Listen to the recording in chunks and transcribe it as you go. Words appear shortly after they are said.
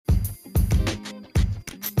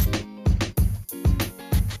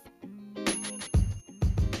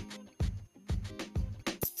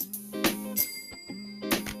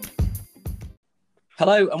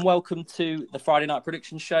Hello and welcome to the Friday Night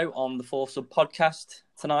Prediction Show on the Four Sub Podcast.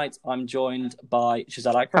 Tonight I'm joined by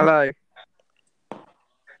Shazad Akram. Hello.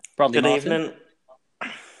 Bradley Good Martin. evening.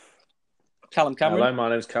 Callum Cameron. Hello, my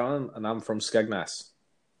name's Callum and I'm from Skegness.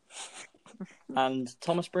 And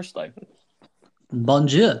Thomas Bristow.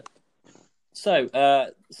 Bonjour. So,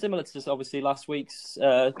 similar to obviously last week's,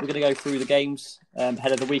 we're going to go through the games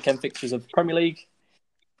ahead of the weekend fixtures of the Premier League.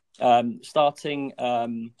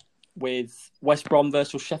 Starting with West Brom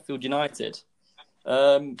versus Sheffield United.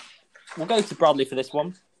 We'll go to Bradley for this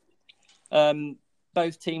one.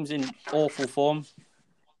 Both teams in awful form.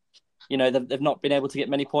 You know, they've not been able to get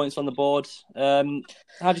many points on the board. How do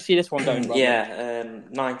you see this one going, Bradley?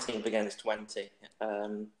 19th against 20.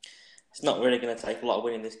 It's not really going to take a lot of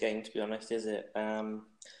winning this game, to be honest, is it?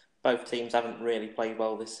 Both teams haven't really played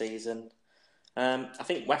well this season. I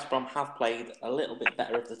think West Brom have played a little bit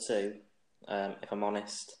better of the two, if I'm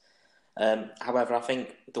honest. However, I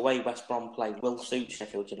think the way West Brom play will suit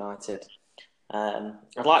Sheffield United. I'd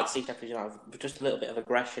like to see Sheffield United with just a little bit of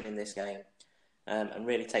aggression in this game and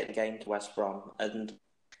really take the game to West Brom. And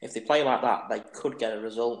if they play like that, they could get a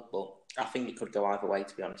result, but I think it could go either way,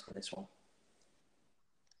 to be honest, in this one.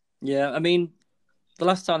 Yeah, I mean, the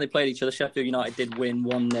last time they played each other, Sheffield United did win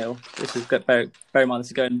 1-0. This is bear in mind, this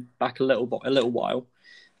is going back a little while.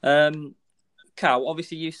 Cal,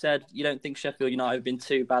 obviously you said you don't think Sheffield United have been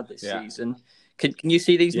too bad this season. Can you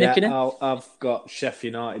see these nicking it? I've got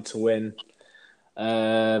Sheffield United to win.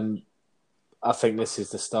 I think this is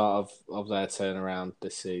the start of their turnaround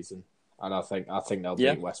this season, and I think they'll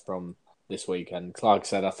beat West Brom this weekend. Like I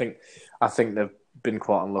said, I think they've been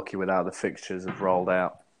quite unlucky with how the fixtures have rolled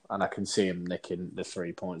out, and I can see them nicking the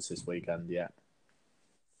 3 points this weekend. Yeah.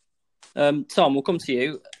 Tom, we'll come to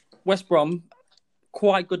you. West Brom,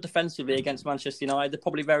 quite good defensively against Manchester United. They're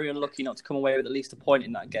probably very unlucky not to come away with at least a point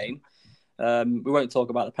in that game. We won't talk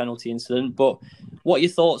about the penalty incident, but what are your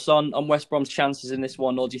thoughts on West Brom's chances in this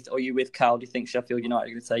one, or are you with Cal? Do you think Sheffield United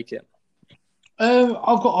are going to take it?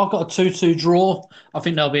 I've got a 2-2 draw. I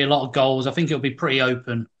think there'll be a lot of goals. I think it'll be pretty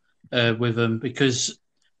open with them because,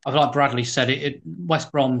 like Bradley said,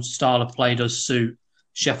 West Brom's style of play does suit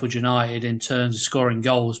Sheffield United in terms of scoring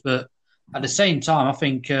goals, but at the same time, I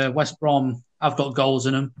think West Brom have got goals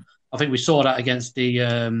in them. I think we saw that against the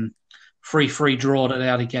 3-3 draw that they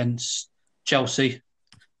had against Chelsea.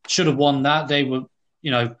 Should have won that. They were,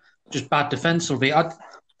 just bad defensively.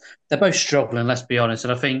 They're both struggling, let's be honest.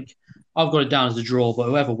 And I think I've got it down as a draw, but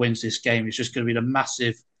whoever wins this game is just going to be the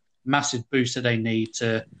massive, massive boost that they need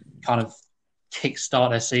to kind of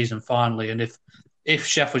kickstart their season finally. And if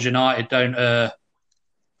Sheffield United don't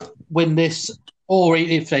win this, or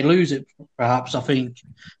if they lose it, perhaps, I think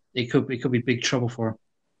it could be big trouble for them.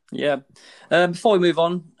 Yeah. Before we move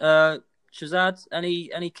on, Shazad,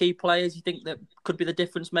 any key players you think that could be the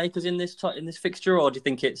difference makers in this fixture, or do you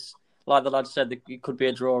think it's like the lad said that it could be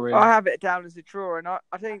a draw? Really? I have it down as a draw, and I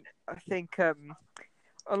think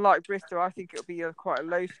unlike Bristol, I think it'll be quite a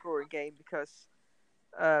low-scoring game because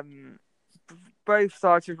both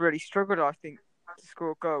sides have really struggled, I think, to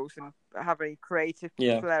score goals and have any creative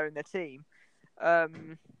player in their team.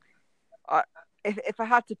 If I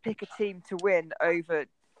had to pick a team to win over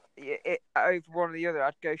one or the other,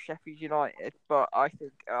 I'd go Sheffield United. But I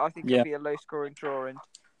think it'll be a low-scoring draw. And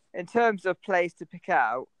in terms of players to pick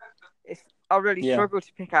out, I really struggle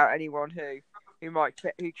to pick out anyone who might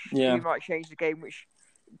change the game, which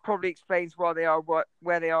probably explains why they are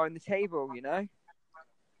where they are in the table.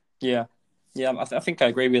 Yeah. I think I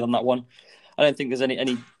agree with you on that one. I don't think there's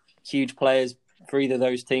any huge players for either of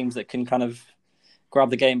those teams that can kind of grab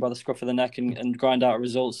the game by the scruff of the neck and grind out a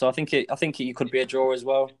result. So I think it could be a draw as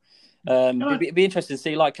well. It'd be interesting to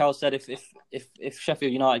see, like Cal said, if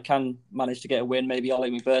Sheffield United can manage to get a win, maybe Ollie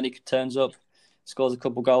McBurney turns up, scores a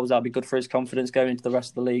couple goals. That'd be good for his confidence going into the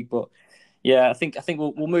rest of the league. But yeah, I think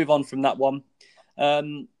we'll move on from that one.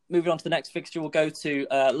 Moving on to the next fixture, we'll go to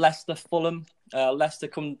Leicester Fulham. Leicester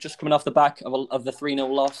coming off the back of the 3-0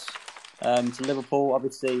 loss to Liverpool.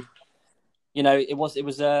 Obviously, it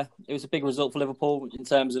was a big result for Liverpool in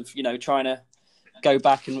terms of trying to go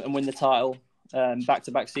back and win the title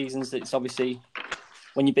back-to-back seasons. It's obviously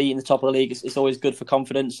when you're beating the top of the league, it's always good for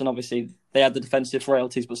confidence. And obviously they had the defensive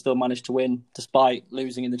frailties, but still managed to win despite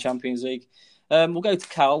losing in the Champions League. We'll go to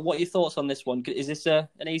Cal. What are your thoughts on this one? Is this an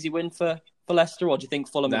easy win for Leicester, or do you think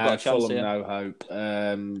Fulham have got a chance Fulham, here? no hope.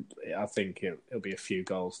 I think it'll be a few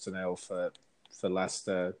goals to nil for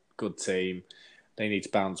Leicester. Good team. They need to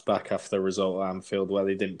bounce back after the result at Anfield, where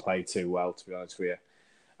they didn't play too well, to be honest with you.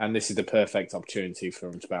 And this is the perfect opportunity for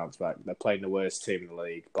them to bounce back. They're playing the worst team in the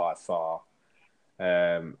league by far.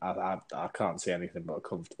 I can't see anything but a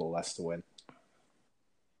comfortable Leicester win.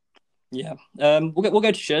 Yeah, we'll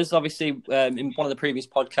go to Shuz. Obviously, in one of the previous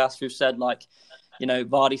podcasts, we've said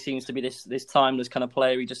Vardy seems to be this timeless kind of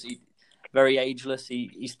player. Very ageless.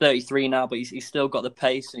 He's 33 now, but he's still got the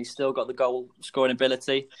pace and he's still got the goal scoring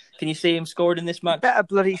ability. Can you see him scoring in this match? He better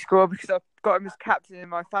bloody score, because I've got him as captain in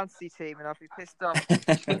my fantasy team, and I'll be pissed off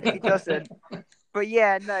if he doesn't. But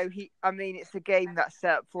yeah, no, it's a game that's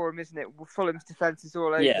set up for him, isn't it? Fulham's defence is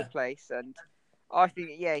all over the place, and I think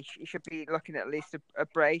he should be looking at least a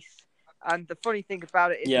brace. And the funny thing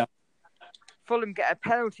about it is, if Fulham get a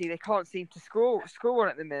penalty, they can't seem to score one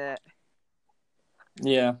at the minute.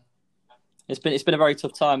 Yeah, it's been a very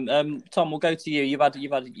tough time. Tom, we'll go to you. You've had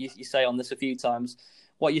you say on this a few times.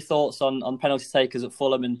 What are your thoughts on penalty takers at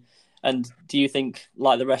Fulham, and do you think,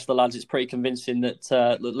 like the rest of the lads, it's pretty convincing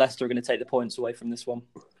that Leicester are going to take the points away from this one?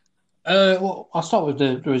 Well, I'll start with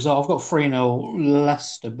the result. I've got 3-0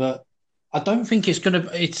 Leicester, but I don't think it's going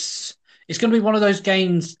to. It's going to be one of those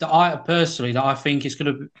games that I think it's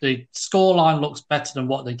going to. The scoreline looks better than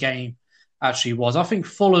what the game actually was. I think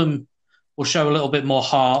Fulham will show a little bit more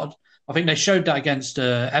heart. I think they showed that against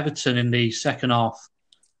Everton in the second half.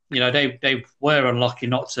 They were unlucky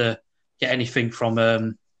not to get anything from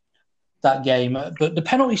that game. But the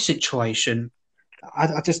penalty situation,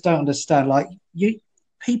 I just don't understand. Like,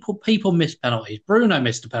 people miss penalties. Bruno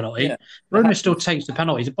missed a penalty. Yeah, Bruno still takes the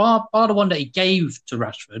penalties. Bar the one that he gave to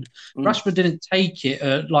Rashford. Rashford didn't take it,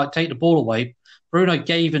 take the ball away. Bruno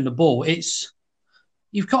gave him the ball.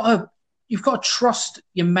 You've got to trust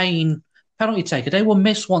your main penalty taker. They will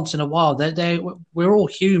miss once in a while. We're all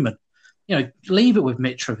human. Leave it with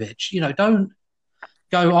Mitrovic. Don't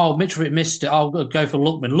go, Mitrovic missed it, I'll go for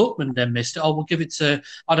Lookman. Lookman then missed it. We'll give it to,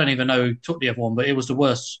 I don't even know who took the other one, but it was the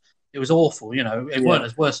worst. It was awful. It weren't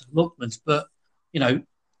as worse as Lookman's, but,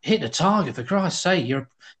 hit the target, for Christ's sake. You're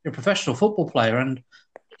a professional football player, and,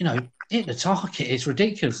 hit the target. It's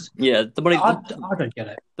ridiculous. Yeah, the money. I don't get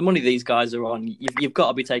it. The money these guys are on, you've got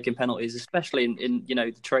to be taking penalties, especially in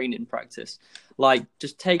the training practice. Like,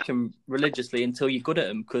 just take them religiously until you're good at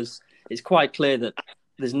them, because it's quite clear that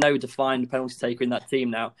there's no defined penalty taker in that team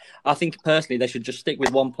now. I think personally they should just stick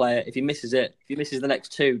with one player. If he misses the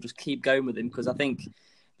next two, just keep going with him, because I think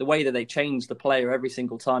the way that they change the player every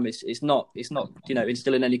single time it's not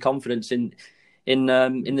instilling any confidence in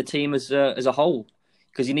the team as a whole.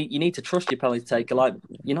 Because you need to trust your penalty taker. Like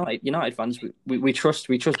United fans, we trust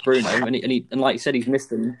Bruno, and like you said, he's missed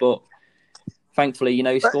them, but thankfully,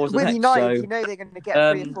 he scores the next. With United, they're going to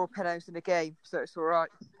get 3 or 4 penalties in a game, so it's all right.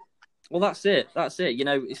 Well, that's it.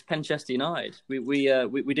 It's Penchester United.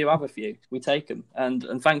 We do have a few. We take them,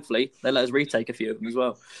 and thankfully they let us retake a few of them as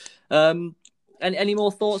well. Any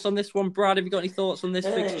more thoughts on this one, Brad? Have you got any thoughts on this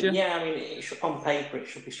fixture? Yeah, on paper it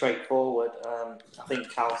should be straightforward. I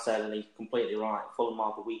think Cal said, and he's completely right, Fulham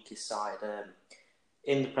are the weakest side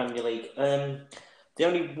in the Premier League. The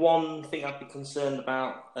only one thing I'd be concerned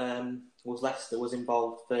about was Leicester was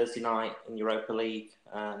involved Thursday night in Europa League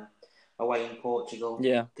away in Portugal.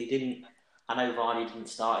 Yeah, they didn't. I know Vardy didn't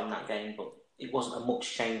start in that game, but it wasn't a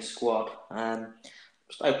much changed squad.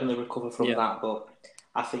 Just hoping they recover from that, but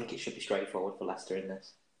I think it should be straightforward for Leicester in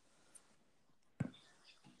this.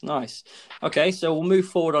 Nice. Okay, so we'll move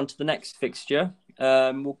forward on to the next fixture.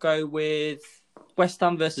 We'll go with West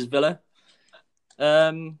Ham versus Villa.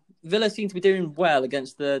 Villa seem to be doing well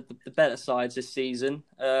against the better sides this season.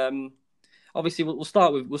 Obviously, we'll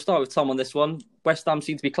start with Tom on this one. West Ham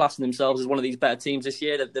seem to be classing themselves as one of these better teams this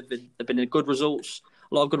year. They've been in good results,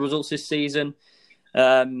 a lot of good results this season.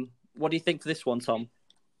 What do you think for this one, Tom?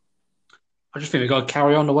 I just think we've got to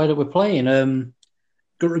carry on the way that we're playing.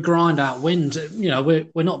 Got to grind out wins.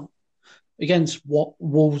 We're not against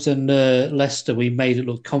Wolves and Leicester. We made it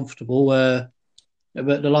look comfortable. But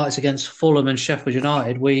the likes against Fulham and Sheffield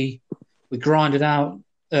United, we grinded out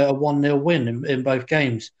a 1-0 win in both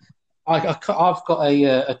games. I've got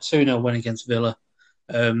a 2-0 win against Villa.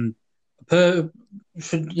 The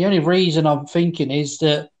only reason I'm thinking is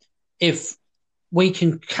that if we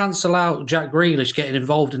can cancel out Jack Grealish getting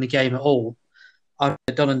involved in the game at all, I'm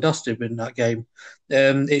done and dusted in that game.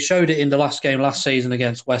 It showed it in the last game last season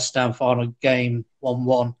against West Ham, final game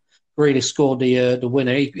 1-1. Grealish scored the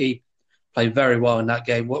winner. He played very well in that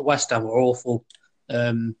game. West Ham were awful.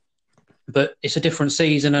 But it's a different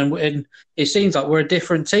season, and it seems like we're a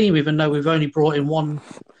different team, even though we've only brought in one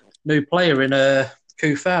new player in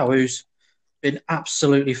Kufau, who's been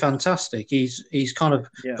absolutely fantastic. He's kind of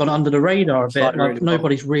gone under the radar a bit.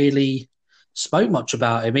 Nobody's really spoke much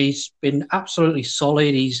about him. He's been absolutely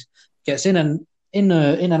solid. He gets in and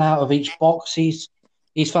out of each box. He's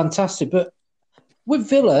fantastic. But with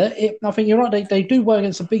Villa, I think you're right. They do well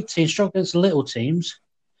against the big teams, struggle against the little teams.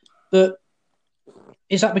 But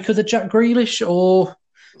is that because of Jack Grealish, or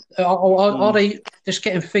are they just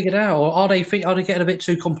getting figured out, or are they getting a bit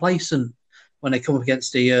too complacent when they come up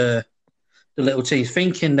against the little teams,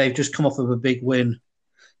 thinking they've just come off of a big win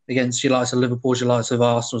against your likes of Liverpool, your likes of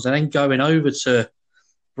Arsenal, and then going over to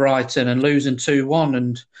Brighton and losing 2-1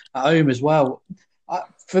 and at home as well.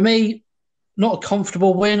 For me, not a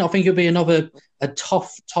comfortable win. I think it'll be a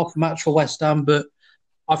tough match for West Ham, but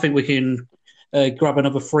I think we can grab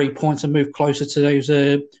another 3 points and move closer to those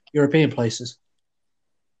European places.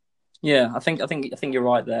 Yeah, I think you're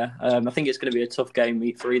right there. I think it's going to be a tough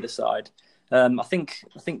game for either side. I think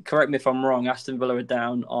correct me if I'm wrong. Aston Villa are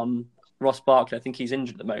down on Ross Barkley. I think he's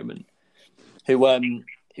injured at the moment.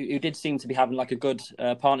 Who did seem to be having like a good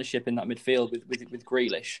partnership in that midfield with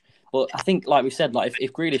Grealish. But I think, like we said, like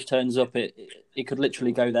if Grealish turns up, it could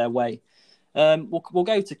literally go their way. We'll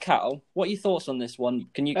go to Cal. What are your thoughts on this one?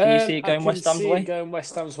 Can you see it going West Ham's way? I can see it going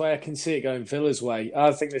West Ham's way. I can see it going Villa's way.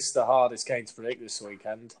 I think this is the hardest game to predict this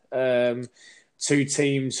weekend. Two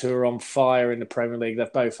teams who are on fire in the Premier League.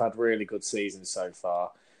 They've both had really good seasons so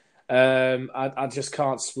far. I just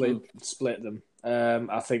can't split them.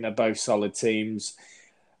 I think they're both solid teams.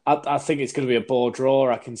 I think it's going to be a ball draw.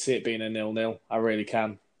 I can see it being a 0-0. I really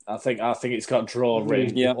can. I think it's got draw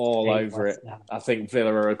written all over it. I think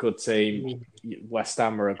Villa are a good team. West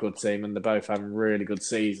Ham are a good team, and they're both having really good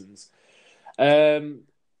seasons. I've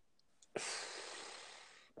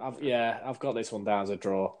got this one down as a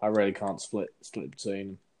draw. I really can't split between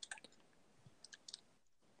them.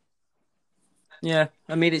 Yeah,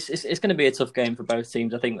 I mean it's going to be a tough game for both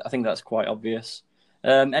teams. I think that's quite obvious.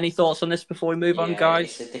 Any thoughts on this before we move on,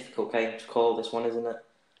 guys? It's a difficult game to call, this one, isn't it?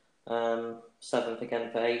 7th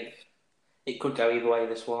against 8th. It could go either way,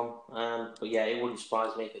 this one. But yeah, it wouldn't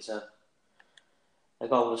surprise me if it's a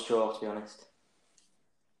goalless draw, to be honest.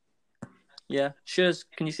 Yeah. Shuz,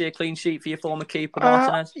 can you see a clean sheet for your former keeper,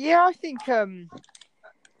 Martinez? Yeah, I think I'm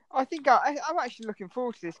actually looking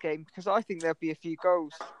forward to this game because I think there'll be a few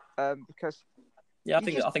goals. Because I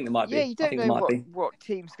think there might be. Yeah, you don't know what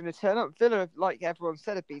team's going to turn up. Villa, like everyone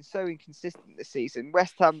said, have been so inconsistent this season.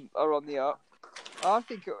 West Ham are on the up. I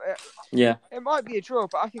think it might be a draw,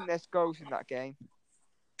 but I think there's goals in that game.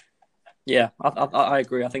 Yeah, I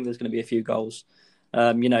agree. I think there's going to be a few goals.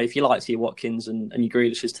 If you like to see Watkins and your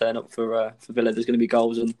Grealish's turn up for Villa, there's going to be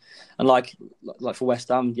goals. And like for West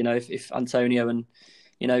Ham, if Antonio and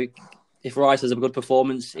if Rice has a good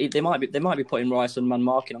performance, they might be putting Rice on man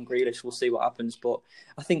marking on Grealish. We'll see what happens, but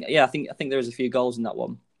I think there is a few goals in that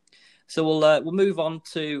one. So we'll move on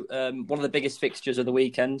to one of the biggest fixtures of the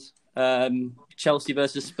weekend, Chelsea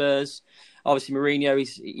versus Spurs. Obviously, Mourinho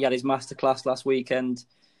he had his masterclass last weekend.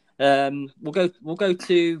 We'll go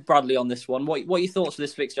to Bradley on this one. What are your thoughts of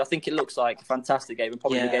this fixture? I think it looks like a fantastic game and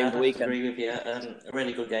probably the game of the weekend. I agree with you. A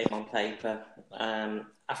really good game on paper.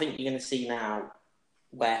 I think you're going to see now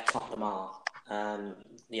where Tottenham are.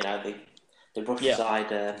 The rough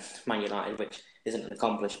side, Man United, which isn't an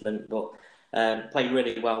accomplishment, but played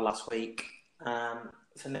really well last week.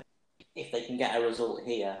 For me, if they can get a result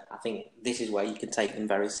here, I think this is where you can take them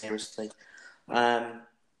very seriously.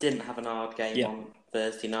 Didn't have an hard game on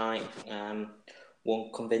Thursday night.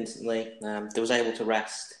 Won convincingly. They was able to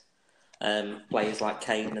rest players like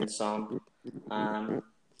Kane and Son.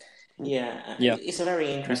 It's a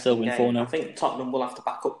very interesting game. I think Tottenham will have to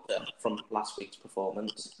back up from last week's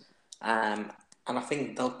performance, and I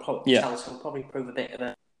think Chelsea will probably prove a bit of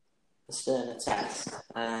a sterner test.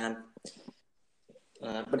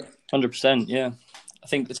 But 100%, yeah. I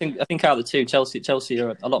think out of the two, Chelsea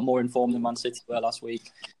are a lot more informed than Man City were last week.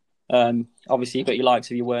 Obviously, you've got your likes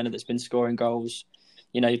of your Werner that's been scoring goals.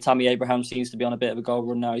 Tammy Abraham seems to be on a bit of a goal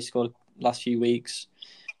run now. He scored last few weeks.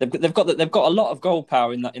 They've got a lot of goal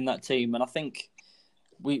power in that team, and I think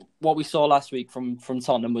what we saw last week from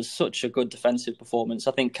Tottenham was such a good defensive performance.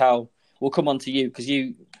 I think Cal, we'll come on to you because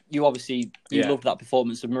you obviously loved that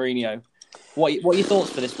performance of Mourinho. What are your thoughts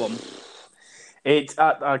for this one?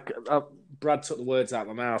 Brad took the words out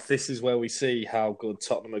of my mouth. This is where we see how good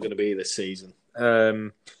Tottenham are going to be this season.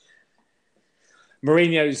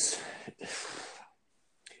 Mourinho's...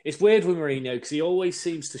 It's weird with Mourinho because he always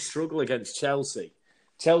seems to struggle against Chelsea.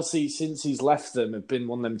 Chelsea, since he's left them, have been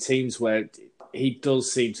one of them teams where he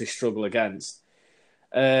does seem to struggle against.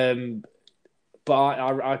 But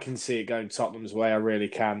I can see it going Tottenham's way. I really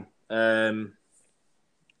can. They're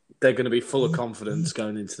going to be full of confidence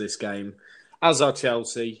going into this game, as are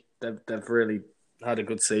Chelsea. They've really had a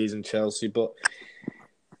good season, Chelsea. But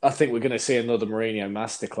I think we're going to see another Mourinho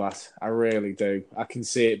masterclass. I really do. I can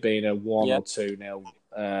see it being a 1 or 2-0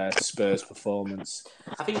 Spurs performance.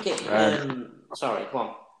 I think it... sorry, go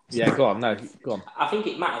on. Yeah, go on. No, go on. I think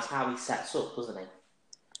it matters how he sets up, doesn't he?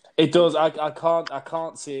 It does. I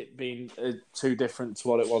can't see it being too different to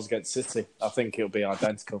what it was against City. I think it'll be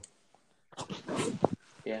identical.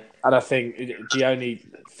 Yeah. And I think the only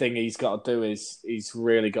thing he's got to do is he's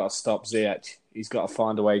really got to stop Ziyech. He's got to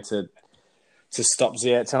find a way to stop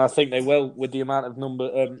Ziyech, and I think they will with the amount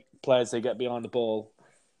of players they get behind the ball.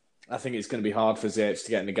 I think it's going to be hard for Ziyech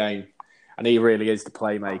to get in the game, and he really is the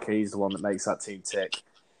playmaker. He's the one that makes that team tick.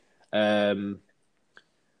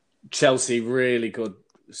 Chelsea, really good,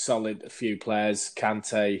 solid few players.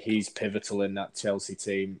 Kante, he's pivotal in that Chelsea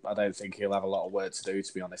team. I don't think he'll have a lot of work to do,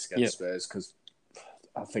 to be honest, against Spurs, because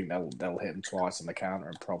I think they'll hit him twice on the counter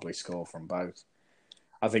and probably score from both.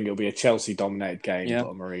 I think it'll be a Chelsea-dominated game,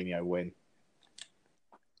 but a Mourinho win.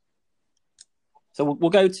 So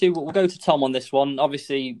we'll go to Tom on this one.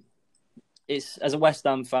 Obviously, it's as a West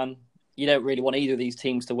Ham fan, you don't really want either of these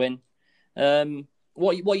teams to win.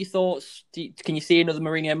 What are your thoughts? Can you see another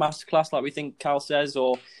Mourinho masterclass, like we think Cal says,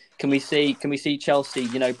 or can we see Chelsea,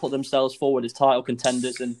 put themselves forward as title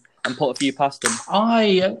contenders and put a few past them?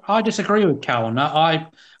 I disagree with Cal on that.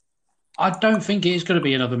 I don't think it is going to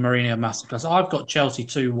be another Mourinho masterclass. I've got Chelsea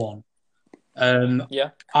 2-1.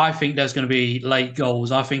 I think there's going to be late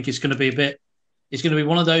goals. I think it's going to be it's going to be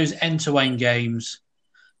one of those end-to-end games.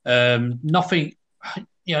 Nothing,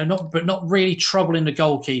 not really troubling the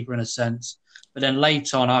goalkeeper in a sense. But then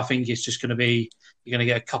late on, I think it's just going to be you're going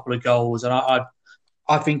to get a couple of goals, and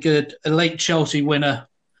I think a late Chelsea winner.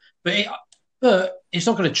 But it's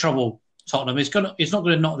not going to trouble Tottenham. It's not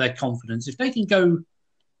going to knock their confidence if they can go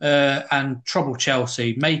and trouble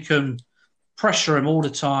Chelsea, make them pressure them all the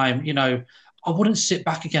time. I wouldn't sit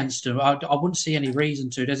back against them. I wouldn't see any reason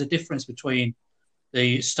to. There's a difference between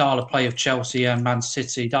the style of play of Chelsea and Man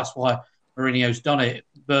City. That's why Mourinho's done it.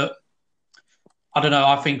 But I don't know.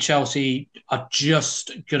 I think Chelsea are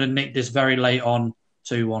just going to nick this very late on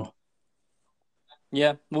 2-1.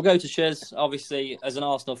 Yeah, we'll go to Shiz, obviously, as an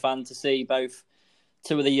Arsenal fan, to see both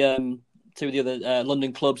two of the other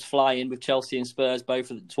London clubs fly in with Chelsea and Spurs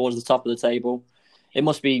both towards the top of the table. It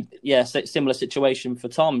must be, similar situation for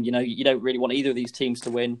Tom. You don't really want either of these teams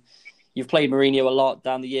to win. You've played Mourinho a lot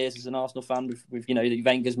down the years as an Arsenal fan with the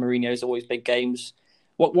Wenger's, Mourinho's, always big games.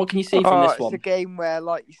 What can you see from this one? It's a game where,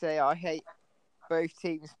 like you say, I hate both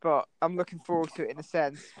teams, but I'm looking forward to it in a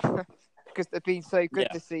sense because they've been so good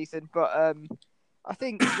this season. But I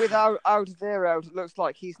think without Alderweireld, it looks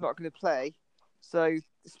like he's not going to play. So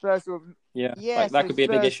Spurs will... that could be a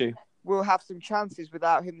big issue. We'll have some chances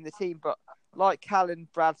without him in the team, but like Cal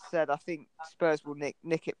and Brad said, I think Spurs will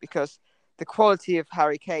nick it because the quality of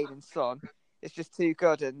Harry Kane and Son is just too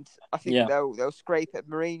good, and I think they'll scrape at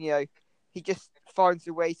Mourinho. He just finds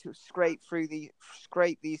a way to scrape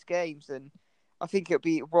these games, and I think it'll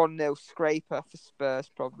be 1-0 scraper for Spurs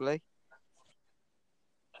probably.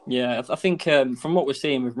 Yeah, I think from what we're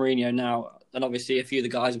seeing with Mourinho now, and obviously a few of the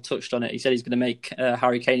guys have touched on it, he said he's going to make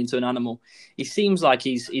Harry Kane into an animal. He seems like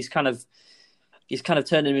he's kind of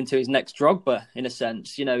turning him into his next Drogba in a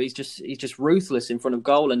sense. He's just ruthless in front of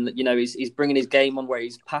goal, and he's bringing his game on where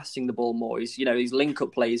he's passing the ball more. His link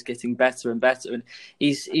up play is getting better and better, and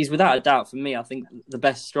he's without a doubt for me, I think the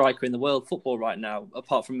best striker in the world football right now,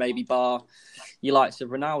 apart from maybe bar your likes of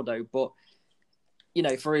Ronaldo. But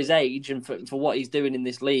for his age and for what he's doing in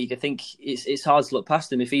this league, I think it's hard to look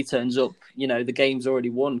past him if he turns up. The game's already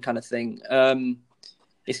won, kind of thing.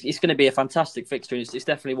 It's going to be a fantastic fixture. It's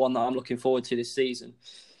definitely one that I'm looking forward to this season.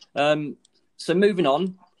 So moving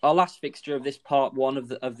on, our last fixture of this part one of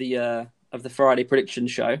the Friday prediction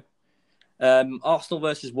show, Arsenal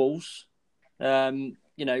versus Wolves.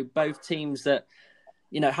 Both teams that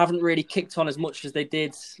haven't really kicked on as much as they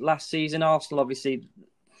did last season. Arsenal, obviously,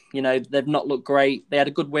 they've not looked great. They had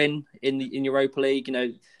a good win in Europa League.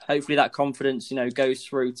 Hopefully that confidence goes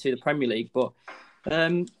through to the Premier League, but.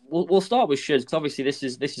 We'll start with Shiz because obviously this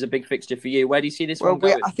is a big fixture for you. Where do you see this one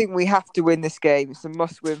going? I think we have to win this game. It's a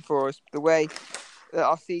must-win for us. The way that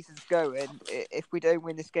our season's going, if we don't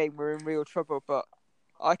win this game, we're in real trouble. But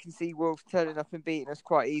I can see Wolves turning up and beating us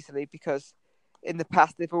quite easily because in the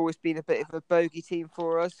past they've always been a bit of a bogey team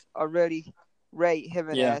for us. I really rate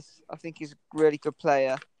Jimenez. Yeah. I think he's a really good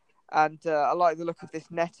player, and I like the look of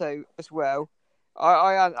this Neto as well.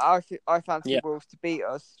 I fancy Wolves to beat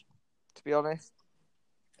us, to be honest.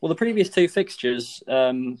 Well, the previous two fixtures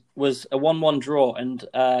was a 1-1 draw and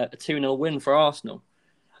a 2-0 win for Arsenal.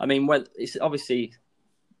 I mean, it's obviously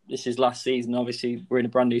this is last season. Obviously, we're in a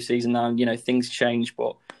brand new season now, and things change.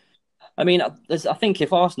 But I mean, I think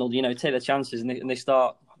if Arsenal, take their chances and they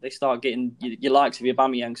start getting your likes of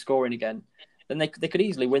Aubameyang scoring again, then they could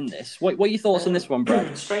easily win this. What are your thoughts on this one,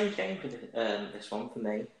 Brad? Strange game for this one for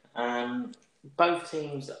me. Both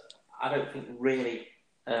teams, I don't think really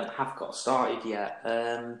have got started yet.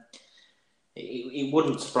 It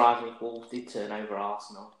wouldn't surprise me if Wolves did turn over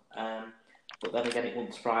Arsenal. But then again, it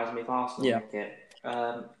wouldn't surprise me if Arsenal nick it.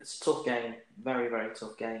 It's a tough game, very, very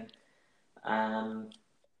tough game.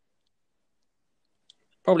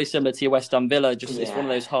 Probably similar to your West Ham Villa, just it's one of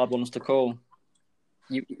those hard ones to call.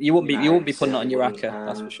 You wouldn't be putting that on your racker,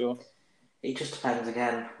 that's for sure. It just depends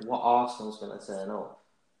again what Arsenal's going to turn up.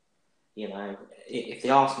 You know, if the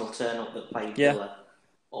Arsenal turn up that played Villa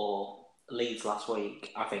or Leeds last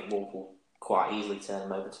week, I think Wolves will quite easily turn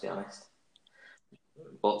them over, to be honest.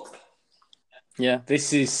 But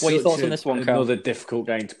this is what are your thoughts on this one, Carl? Another difficult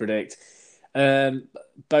game to predict.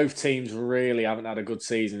 Both teams really haven't had a good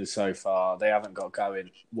season so far. They haven't got going.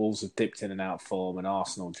 Wolves have dipped in and out of form, and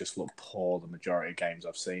Arsenal just look poor the majority of games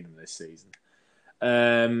I've seen them this season.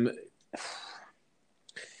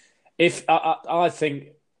 If I think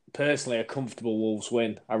personally a comfortable Wolves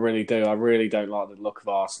win, I really do. I really don't like the look of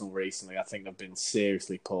Arsenal recently. I think they've been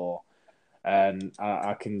seriously poor, and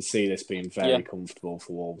I can see this being very comfortable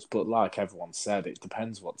for Wolves. But like everyone said, it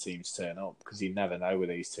depends what teams turn up because you never know with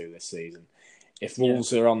these two this season. If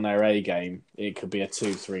Wolves are on their A game, it could be a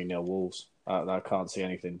 2-3-0 Wolves. I can't see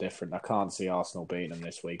anything different. I can't see Arsenal beating them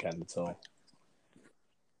this weekend at all.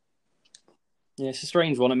 Yeah, it's a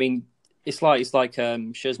strange one. I mean, it's like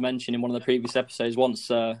Shuz mentioned in one of the previous episodes. Once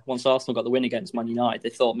Arsenal got the win against Man United, they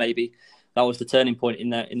thought maybe that was the turning point in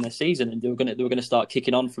their season, and they were going to start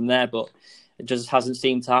kicking on from there. But it just hasn't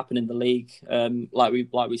seemed to happen in the league. Like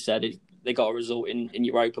we said, they got a result in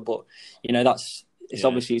Europa, but you know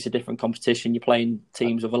obviously it's a different competition. You're playing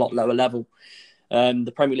teams of a lot lower level.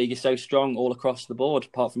 The Premier League is so strong all across the board,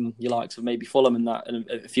 apart from your likes of maybe Fulham and that, and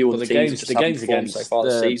a few other teams. The games against so far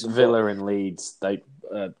this season, Villa and Leeds,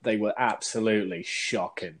 they were absolutely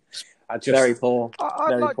shocking. Very poor.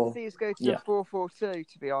 I'd like to see us go to a 4-4-2,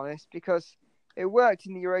 to be honest, because it worked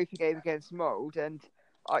in the Europa game against Mould, and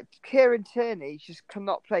Kieran Tierney just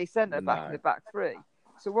cannot play centre back in the back three.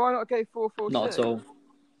 So why not go 4-4-2? Not at all.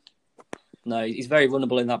 No, he's very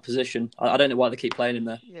vulnerable in that position. I don't know why they keep playing him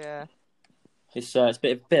there. Yeah. It's a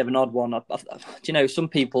bit of an odd one. Do you know, some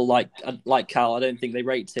people like Cal, I don't think they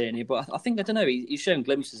rate Tierney, but I think, I don't know, he's shown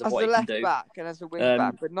glimpses of what he can do. As a left back and as a wing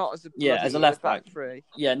back, but not as a left back three.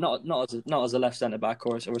 Yeah, not as a left centre back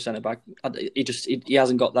or a centre back. He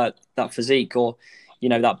hasn't got that physique or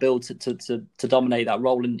that build to dominate that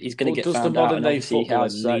role, and he's going to get found out. Does the modern day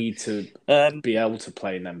footballer need to be able to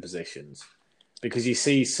play in them positions? Because you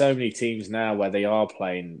see so many teams now where they are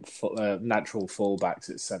playing natural fullbacks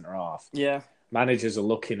at centre half. Yeah. Managers are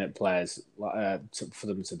looking at players for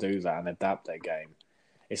them to do that and adapt their game.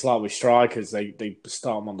 It's like with strikers, they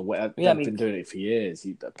start them on the wing. They've been doing it for years.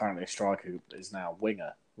 Apparently a striker is now a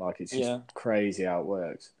winger. Like, it's just crazy how it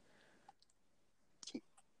works.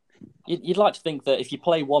 You'd like to think that if you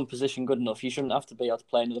play one position good enough, you shouldn't have to be able to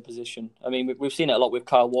play another position. I mean, we've seen it a lot with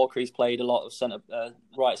Kyle Walker. He's played a lot of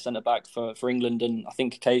right centre back for England, and I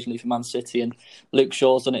think occasionally for Man City. And Luke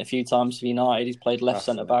Shaw's done it a few times for United. He's played left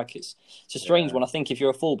centre back. It's a strange one. I think if you're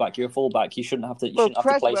a fullback, you're a fullback. You shouldn't have to.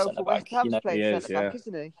 Play centre back. He is, back,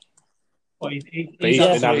 isn't he? Well, he's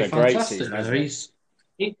been having a great season.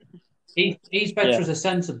 He's better as a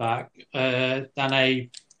centre back than a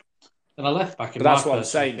left back. But that's what I'm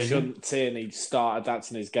saying. Shouldn't Tierney start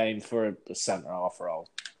adapting his game for a centre half role?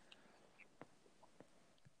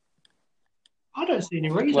 I don't see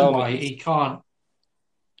any reason why he can't.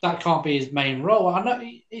 That can't be his main role. I know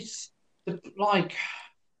it's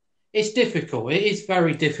difficult. It is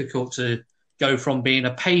very difficult to go from being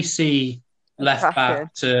a pacey left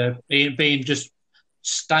back to being just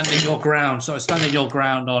standing your ground. So standing your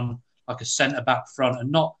ground on like a centre back front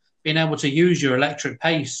and not being able to use your electric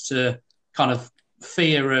pace to kind of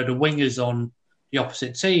fear the wingers on the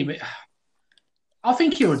opposite team. I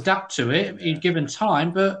think he'll adapt to it in given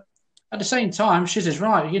time, but at the same time, Shiz is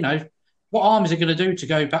right. What harm is it going to do to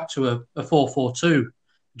go back to a 4-4-2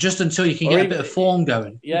 just until you can get a bit of form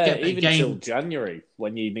going? Yeah, even until January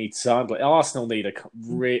when you need to sign. But Arsenal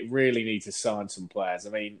really need to sign some players.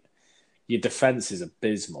 I mean, your defence is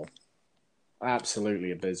abysmal.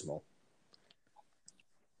 Absolutely abysmal.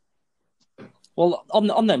 Well,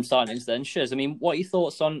 on them signings then, Shiz, I mean, what are your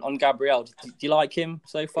thoughts on Gabriel? Do you like him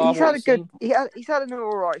so far? He's had an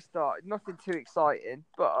all right start. Nothing too exciting,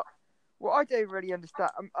 but what I don't really understand,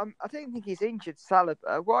 I don't think he's injured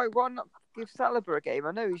Saliba. Why not give Saliba a game?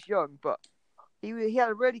 I know he's young, but he had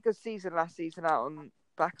a really good season last season out on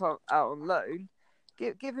loan.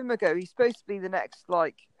 Give him a go. He's supposed to be the next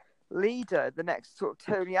leader, the next sort of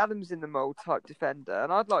Tony Adams in the mould type defender,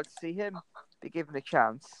 and I'd like to see him be given a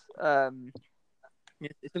chance.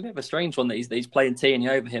 It's a bit of a strange one that he's playing Tierney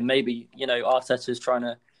over him. Maybe Arteta's trying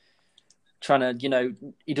to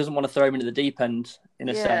he doesn't want to throw him into the deep end in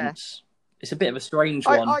a sense. It's a bit of a strange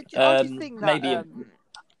one. I just think that maybe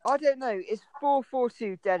I don't know. Is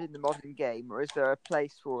 4-4-2 dead in the modern game, or is there a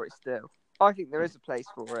place for it still? I think there is a place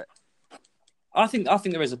for it. I think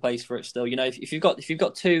there is a place for it still. If you've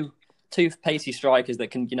got two pacey strikers that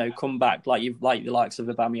can come back like the likes of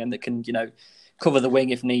Aubameyang that can cover the wing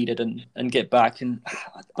if needed and get back. And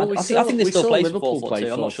I think there's still a place for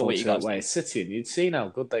 4-4-2. I'm not sure what you guys think. City, and you'd seen how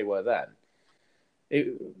good they were then.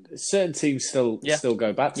 Certain teams still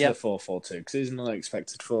go back to the 4-4-2 because it's an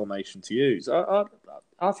unexpected formation to use.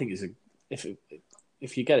 I think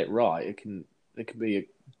if you get it right, it can be a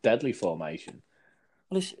deadly formation.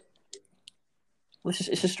 Well,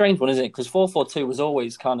 it's a strange one, isn't it? Because 4-4-2 was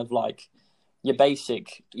always kind of like your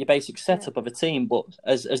basic setup of a team, but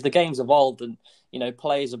as the game's evolved and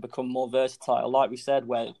players have become more versatile, like we said,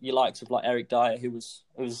 where your likes of like Eric Dyer, who was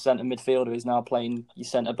a centre midfielder, is now playing your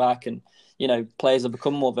centre back, and players have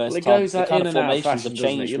become more versatile. Well, it goes the kind in of and out formations of fashion, have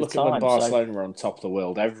changed. You look at when Barcelona were on top of the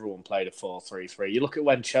world, everyone played a 4-3-3. You look at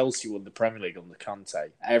when Chelsea won the Premier League under Conte,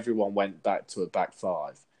 everyone went back to a back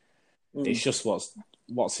five. It's just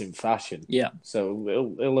what's in fashion. Yeah. So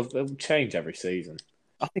it'll change every season.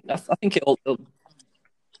 I think it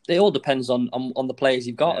all depends on the players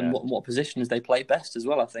you've got and what positions they play best as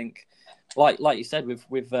well. I think, like you said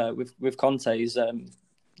with Conte's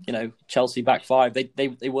Chelsea back five,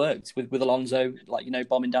 they worked with Alonso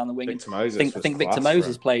bombing down the wing. I think Victor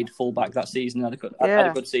Moses played full back that season. Had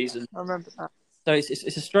a good season. I remember that. So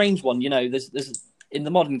it's a strange one. There's in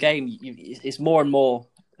the modern game, it's more and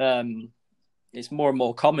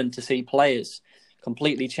more common to see players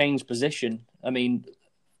completely change position. I mean,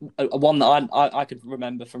 one that I could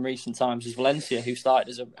remember from recent times is Valencia, who started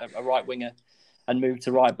as a right winger and moved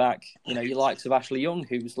to right back. Your likes of Ashley Young,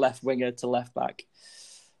 who was left winger to left back.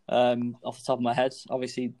 Off the top of my head,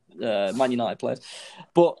 obviously Man United players,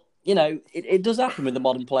 but it does happen with the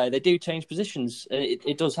modern player. They do change positions.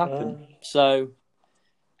 It does happen. So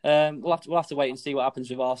we'll have to wait and see what happens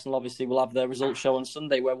with Arsenal. Obviously, we'll have the results show on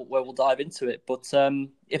Sunday where we'll dive into it. But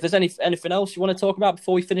if there's anything else you want to talk about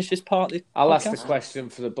before we finish this part, I'll ask the question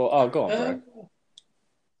for the. Oh, go on, bro.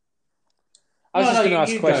 I was just going to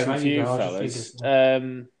ask a question for you,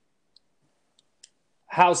 fellas.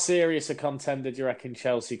 How serious a contender do you reckon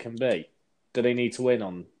Chelsea can be? Do they need to win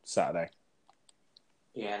on Saturday?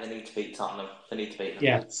 Yeah, they need to beat Tottenham. They need to beat them.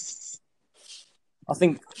 Yes. I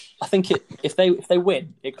think if they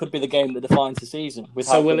win, it could be the game that defines the season.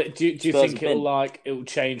 So will it? Do you think it'll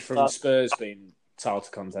change from Spurs being title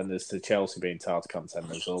contenders to Chelsea being title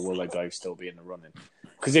contenders, or will they both still be in the running?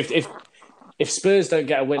 Because if Spurs don't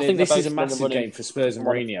get a win, this is a massive game for Spurs and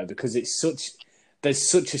Mourinho because there's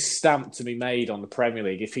such a stamp to be made on the Premier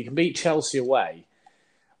League. If he can beat Chelsea away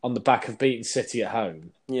on the back of beating City at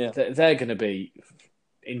home, they're going to be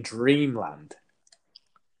in dreamland.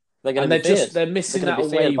 They're missing that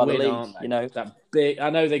away win, aren't they? That big.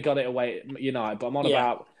 I know they got it away at United, but I'm on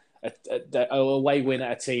about a away win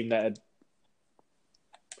at a team that are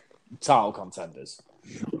title contenders.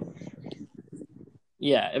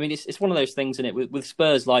 Yeah, I mean it's one of those things, isn't it? With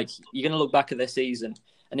Spurs, like you're going to look back at their season,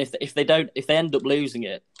 and if they end up losing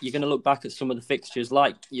it, you're going to look back at some of the fixtures,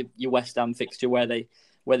 like your West Ham fixture where they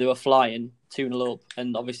were flying 2-0 up,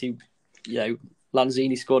 and obviously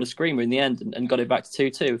Lanzini scored a screamer in the end and got it back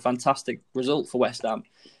to 2-2. Fantastic result for West Ham,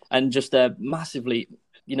 and just massively,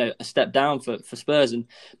 a step down for Spurs.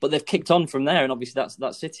 But they've kicked on from there, and obviously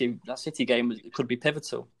that City game could be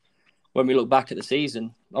pivotal when we look back at the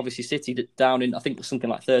season. Obviously, City down in I think something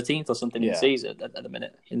like 13th or something in the season at the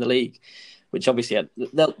minute in the league, which obviously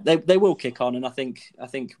they will kick on, and I think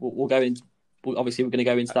we'll go in. Obviously, we're going to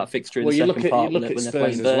go into that fixture in the second part. You look at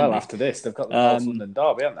Spurs as well after this. They've got the North London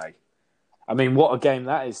derby, haven't they? I mean, what a game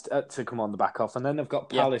that is to come on the back off. And then they've got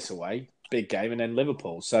Palace away, big game, and then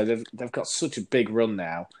Liverpool. So they've got such a big run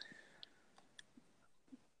now.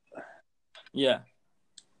 Yeah.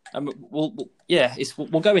 We'll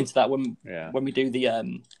go into that when we do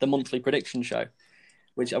the monthly prediction show,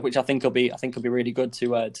 which I think will be really good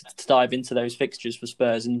to dive into those fixtures for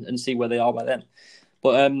Spurs and see where they are by then.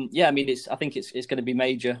 But I mean, I think it's going to be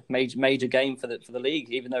major game for the league,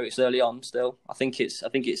 even though it's early on. Still, I think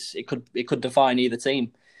it could define either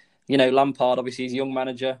team. Lampard, obviously, he's a young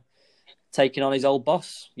manager taking on his old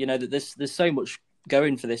boss. That there's so much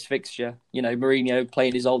going for this fixture. Mourinho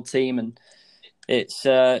playing his old team, and it's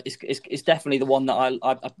definitely the one that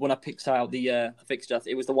I when I picked out the fixture,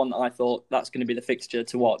 it was the one that I thought that's going to be the fixture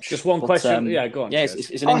to watch. Just one question, go on. Yeah,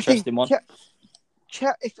 it's an interesting one.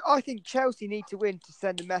 I think Chelsea need to win to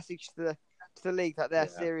send a message to to the league that they're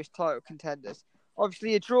serious title contenders.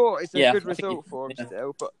 Obviously, a draw is a good result for them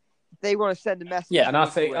still, but they want to send a message. Yeah, and I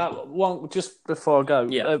think just before I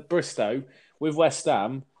go, Bristow with West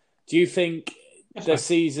Ham, do you think the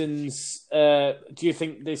seasons? Do you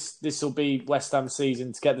think this will be West Ham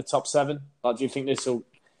season to get the top 7? Like, do you think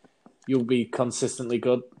you'll be consistently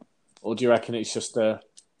good, or do you reckon it's just a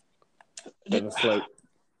bit of a fluke?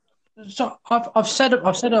 So I've said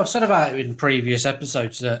about it in previous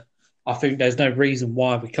episodes that I think there's no reason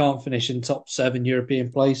why we can't finish in top 7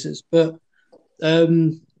 European places, but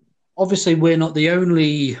obviously we're not the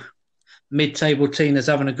only mid-table team that's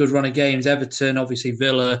having a good run of games. Everton, obviously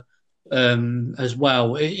Villa, as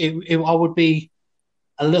well. I would be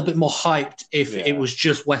a little bit more hyped if it was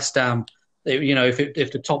just West Ham.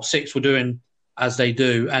 If the top 6 were doing as they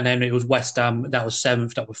do, and then it was West Ham that was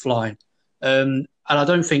 7th that were flying. And I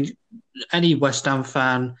don't think any West Ham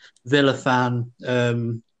fan, Villa fan,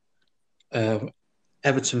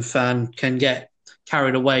 Everton fan can get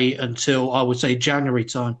carried away until, I would say, January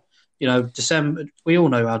time. December. We all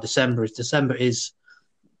know how December is. December is,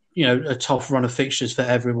 a tough run of fixtures for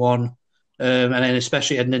everyone, and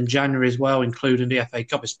then January as well, including the FA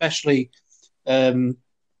Cup, especially during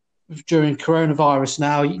coronavirus.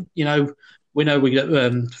 Now, we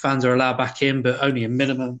know fans are allowed back in, but only a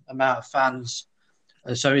minimum amount of fans,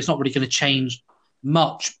 so it's not really going to change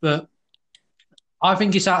much. But I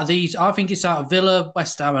think it's out of these. I think it's out of Villa,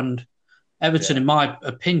 West Ham, and Everton, in my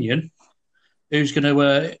opinion. Who's going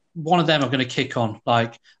to? One of them are going to kick on,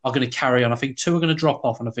 are going to carry on. I think 2 are going to drop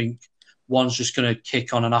off, and I think one's just going to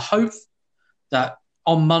kick on. And I hope that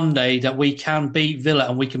on Monday that we can beat Villa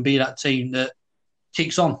and we can be that team that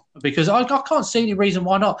kicks on, because I can't see any reason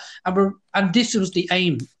why not. And this was the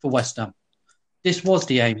aim for West Ham. This was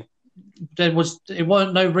the aim. It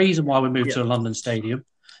wasn't no reason why we moved to a London stadium,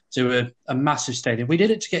 to a massive stadium. We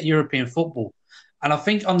did it to get European football. And I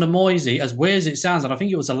think under Moisey, as weird as it sounds, and I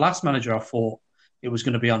think it was the last manager I thought it was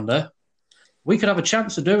going to be under, we could have a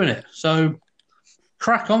chance of doing it. So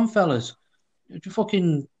crack on, fellas.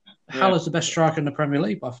 Fucking Haller's the best striker in the Premier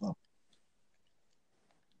League by far.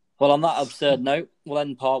 Well, on that absurd note, we'll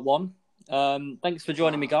end part 1. Thanks for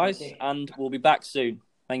joining me, guys, and we'll be back soon.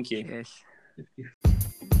 Thank you. Yes.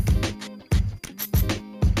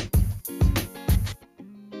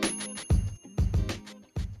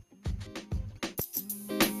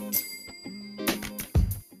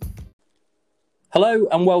 Hello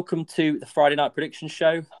and welcome to the Friday Night Prediction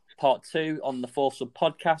Show, part 2 on the 4 Sub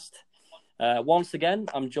podcast. Once again,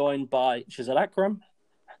 I'm joined by Shazal Akram.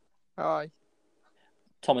 Hi.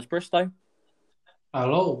 Thomas Bristow.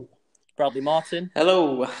 Hello. Bradley Martin.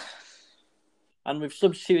 Hello. And we've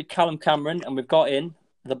substituted Callum Cameron and we've got in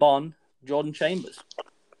the Bon, Jordan Chambers.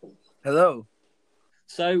 Hello.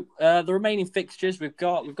 So the remaining fixtures, we've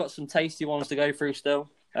got some tasty ones to go through still.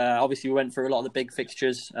 Obviously, we went through a lot of the big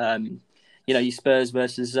fixtures. Your Spurs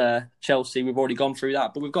versus Chelsea, we've already gone through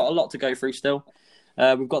that, but we've got a lot to go through still.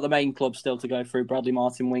 We've got the main club still to go through. Bradley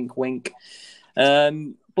Martin, wink, wink. But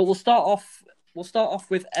we'll start off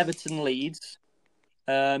with Everton Leeds.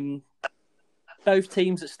 Both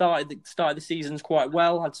teams that started the seasons quite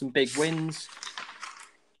well, had some big wins.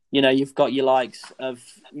 You've got your likes of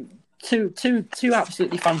two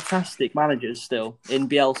absolutely fantastic managers still in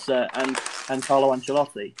Bielsa and Carlo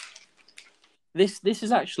Ancelotti. This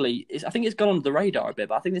is actually, I think it's gone under the radar a bit,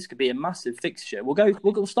 but I think this could be a massive fixture.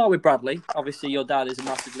 We'll start with Bradley. Obviously, your dad is a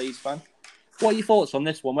massive Leeds fan. What are your thoughts on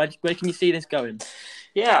this one? Where can you see this going?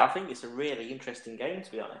 Yeah, I think it's a really interesting game,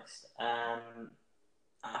 to be honest.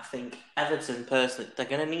 I think Everton, personally, they're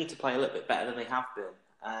going to need to play a little bit better than they have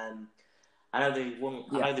been. I know they won.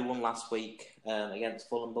 Yeah. I know they won last week against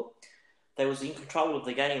Fulham, but they was in control of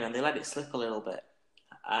the game and they let it slip a little bit.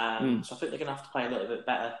 So I think they're going to have to play a little bit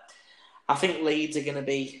better. I think Leeds are going to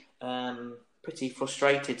be pretty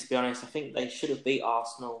frustrated, to be honest. I think they should have beat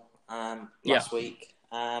Arsenal last week.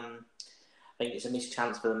 I think it's a missed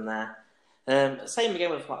chance for them there. Same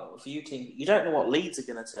again with you team. You don't know what Leeds are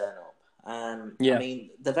going to turn up. I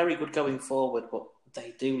mean, they're very good going forward, but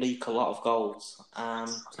they do leak a lot of goals.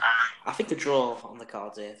 I think a draw on the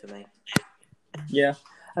cards here for me. Yeah.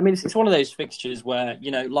 I mean, it's one of those fixtures where,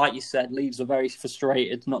 like you said, Leeds are very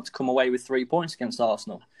frustrated not to come away with 3 points against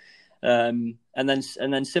Arsenal. And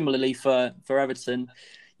then similarly for Everton,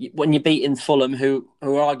 when you're beating Fulham, who are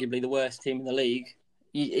arguably the worst team in the league,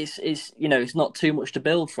 it's not too much to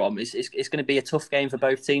build from. It's going to be a tough game for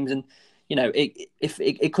both teams, and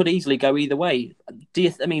it could easily go either way.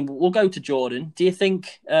 We'll go to Jordan. Do you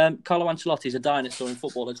think Carlo Ancelotti is a dinosaur in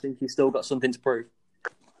football? I think he's still got something to prove.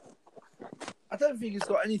 I don't think he's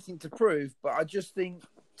got anything to prove, but I just think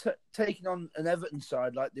taking on an Everton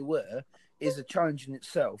side like they were, is a challenge in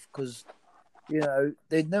itself because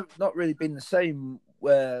they've not really been the same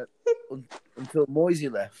until Moisey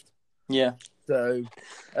left. Yeah. So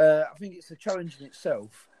I think it's a challenge in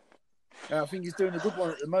itself. And I think he's doing a good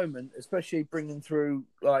one at the moment, especially bringing through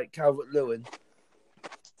like Calvert-Lewin.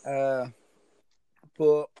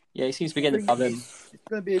 But yeah, he seems to be getting the him. It's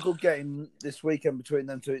going to be a good game this weekend between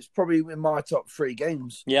them two. It's probably in my top 3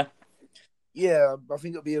 games. Yeah. Yeah, I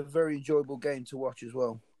think it'll be a very enjoyable game to watch as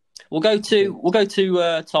well. We'll go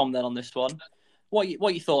to Tom then on this one. What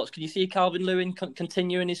are your thoughts? Can you see Calvert-Lewin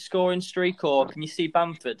continuing his scoring streak, or can you see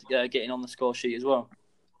Bamford getting on the score sheet as well?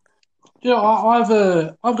 I've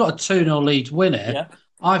got a 2-0 Leeds win here. Yeah.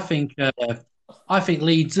 I think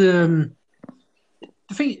Leeds.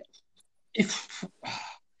 I think it's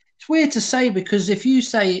weird to say because if you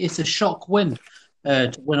say it's a shock win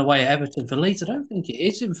to win away at Everton for Leeds, I don't think it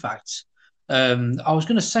is. In fact, I was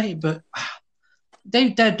going to say it, but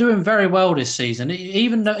they're doing very well this season.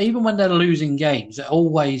 Even when they're losing games, they're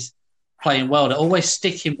always playing well. They're always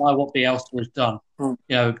sticking by what Bielsa has done.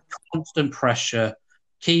 Constant pressure.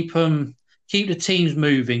 Keep the teams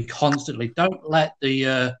moving constantly. Don't let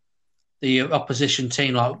the opposition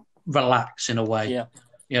team like relax in a way.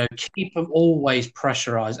 Yeah. Keep them always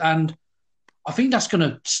pressurized, and I think that's going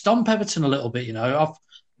to stomp Everton a little bit. I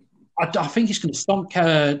think it's going to stomp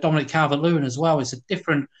Dominic Calvert-Lewin as well. It's a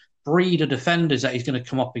different breed of defenders that he's going to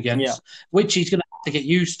come up against, which he's going to have to get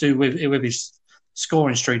used to with his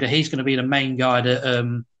scoring streak. That he's going to be the main guy that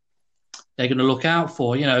they're going to look out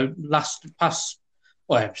for.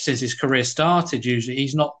 Since his career started, usually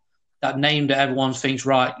he's not that name that everyone thinks,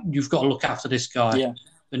 right, you've got to look after this guy. Yeah.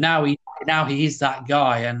 But now he is that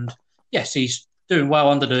guy, and yes, he's doing well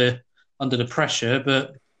under the pressure.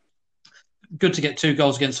 But good to get 2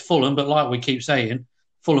 goals against Fulham. But like we keep saying,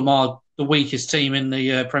 Fulham are the weakest team in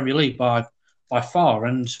the Premier League by far.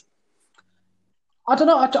 And I don't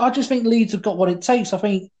know. I just think Leeds have got what it takes. I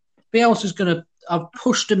think Bielsa's going to. I've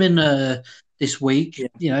pushed them in this week.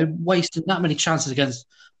 Yeah. Wasting that many chances against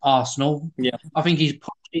Arsenal. Yeah. I think he's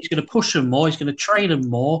going to push them more. He's going to train them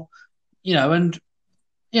more. And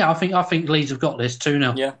I think Leeds have got this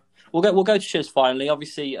 2-0. Yeah. We'll go to Shiz finally.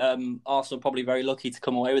 Obviously, Arsenal probably very lucky to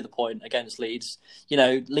come away with a point against Leeds.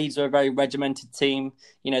 Leeds are a very regimented team.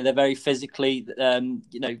 They're very physically.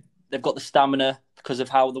 They've got the stamina because of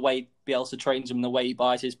how the way Bielsa trains them, the way he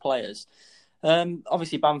buys his players.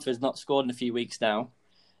 Obviously, Bamford's not scored in a few weeks now.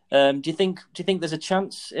 Do you think there's a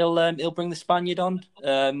chance he'll bring the Spaniard on?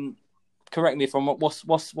 Correct me if I'm.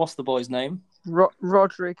 What's the boy's name?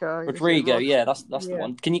 Rodrigo. Yeah, that's the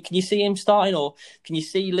one. Can you see him starting, or can you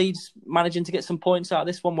see Leeds managing to get some points out of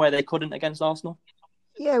this one where they couldn't against Arsenal?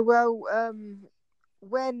 Yeah, well,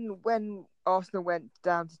 when Arsenal went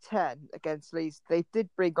down to 10 against Leeds, they did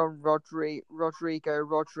bring on Rodri,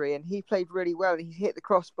 and he played really well. He hit the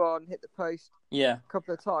crossbar and hit the post a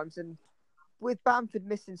couple of times. And with Bamford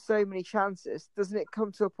missing so many chances, doesn't it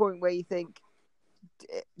come to a point where you think,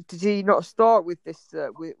 did he not start with this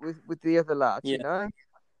with the other lads?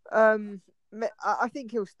 I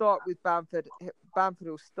think he'll start with Bamford. Bamford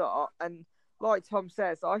will start, and like Tom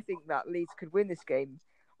says, I think that Leeds could win this game.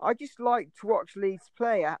 I just like to watch Leeds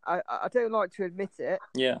play. I don't like to admit it,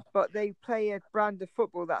 but they play a brand of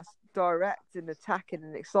football that's direct and attacking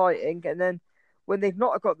and exciting, and then when they've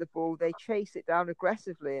not got the ball, they chase it down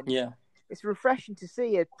aggressively, and it's refreshing to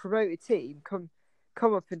see a promoted team come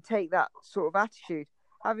up and take that sort of attitude.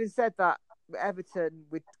 Having said that, Everton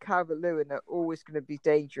with Calvert-Lewin are always going to be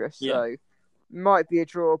dangerous, so it might be a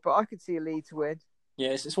draw, but I could see a Leeds win.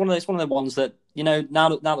 Yeah, it's one of the ones that now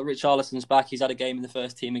that Richarlison's back, he's had a game in the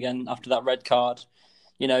first team again after that red card.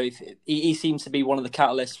 If he seems to be one of the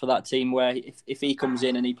catalysts for that team, where if he comes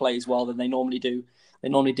in and he plays well, then they normally do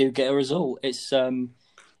get a result. It's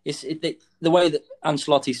the way that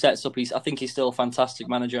Ancelotti sets up. I think he's still a fantastic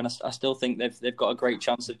manager, and I still think they've got a great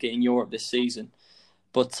chance of getting Europe this season.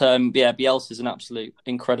 But Bielsa's an absolute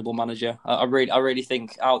incredible manager. I really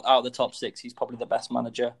think out of the top 6, he's probably the best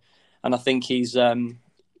manager, and I think he's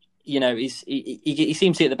he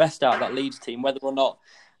seems to get the best out of that Leeds team, whether or not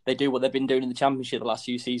they do what they've been doing in the Championship the last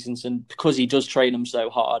few seasons, and because he does train them so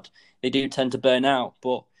hard, they do tend to burn out.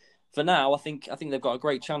 But for now, I think they've got a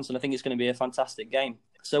great chance, and I think it's going to be a fantastic game.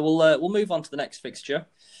 So we'll move on to the next fixture.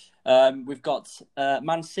 We've got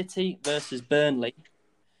Man City versus Burnley.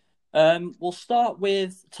 We'll start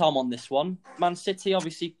with Tom on this one. Man City,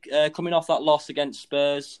 obviously, coming off that loss against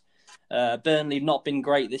Spurs. Burnley have not been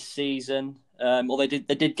great this season, although they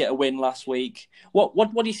did get a win last week. What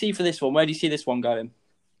do you see for this one? Where do you see this one going?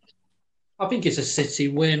 I think it's a City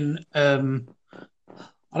win.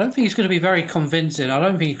 I don't think it's going to be very convincing. I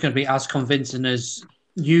don't think it's going to be as convincing as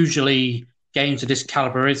usually games of this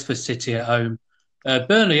calibre is for City at home.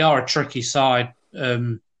 Burnley are a tricky side.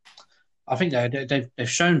 I think they've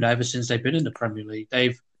shown that ever since they've been in the Premier League.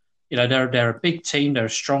 They're a big team. They're a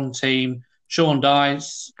strong team. Sean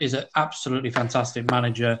Dyche is an absolutely fantastic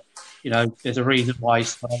manager. There's a reason why he's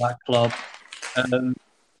still at that club.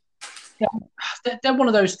 They're one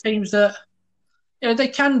of those teams that they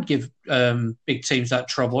can give big teams that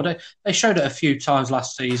trouble. They showed it a few times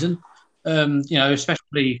last season.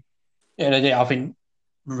 Especially they did. I think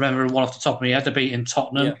remember one off the top of my head, they beat in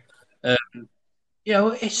Tottenham.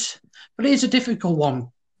 Yeah. But it is a difficult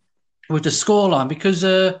one with the scoreline because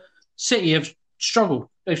City have struggled.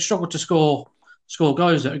 They've struggled to score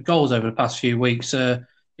goals over the past few weeks.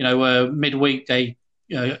 Midweek they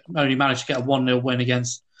only managed to get a 1-0 win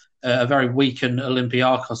against a very weakened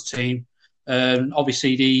Olympiacos team.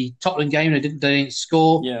 Obviously, the Tottenham game they didn't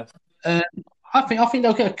score. Yeah. I think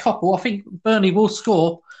they'll get a couple. I think Burnley will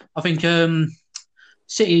score. I think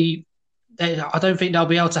City. I don't think they'll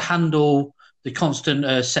be able to handle the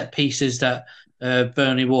constant set pieces that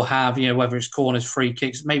Burnley will have. Whether it's corners, free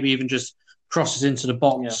kicks, maybe even just crosses into the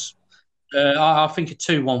box. Yeah. I think a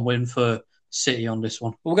 2-1 win for City on this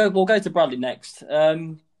one. We'll go to Bradley next.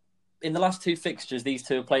 In the last two fixtures, these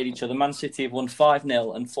two have played each other. Man City have won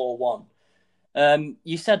 5-0 and 4-1.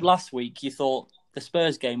 You said last week you thought the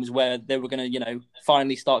Spurs game was where they were going to,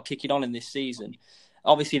 finally start kicking on in this season.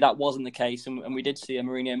 Obviously, that wasn't the case, and we did see a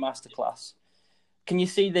Mourinho masterclass. Can you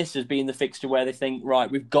see this as being the fixture where they think, right,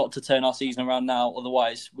 we've got to turn our season around now,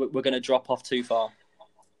 otherwise we're going to drop off too far?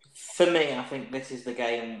 For me, I think this is the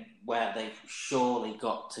game where they've surely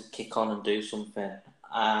got to kick on and do something.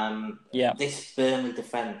 This Burnley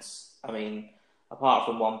defence, apart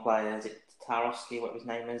from one player, is it Tarkowski, what his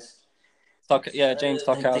name is? James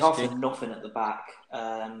Tarkowski. They offer nothing at the back.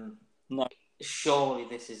 No. Surely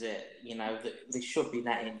this is it. They should be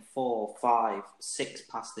netting 4, 5, 6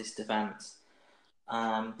 past this defence.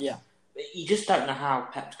 You just don't know how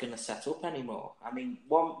Pep's going to set up anymore.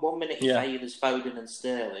 One minute he favours Foden and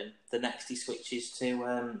Sterling, the next he switches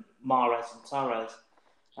to Mahrez and Torres.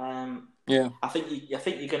 I think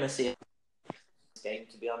you're going to see a game,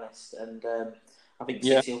 to be honest, and I think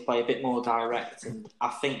City will play a bit more direct, and I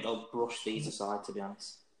think they'll brush these aside, to be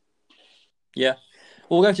honest. Yeah.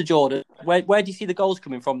 Well, we'll go to Jordan. Where do you see the goals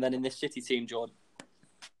coming from then in this City team, Jordan?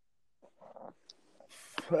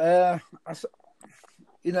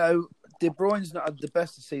 De Bruyne's not had the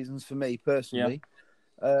best of seasons for me personally.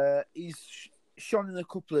 Yeah. He's shone in a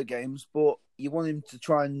couple of games, but you want him to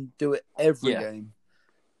try and do it every game.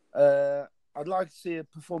 I'd like to see a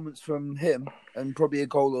performance from him and probably a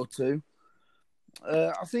goal or two.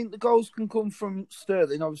 I think the goals can come from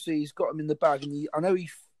Sterling. Obviously, he's got him in the bag, and I know he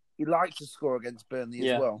likes to score against Burnley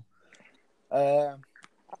as well. I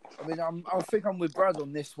think I'm with Brad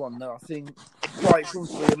on this one, though. I think quite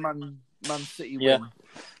comfortably a Man City win.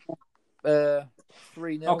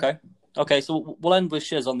 3-0. Okay. So we'll end with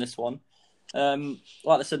Shiz on this one.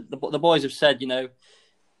 Like I said, the boys have said,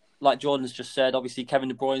 like Jordan's just said, obviously Kevin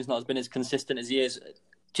De Bruyne's not been as consistent as he is.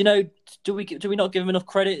 Do we not give him enough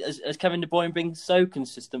credit as Kevin De Bruyne being so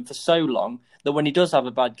consistent for so long that when he does have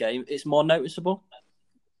a bad game, it's more noticeable?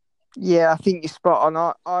 Yeah, I think you're spot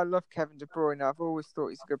on. I love Kevin De Bruyne. I've always thought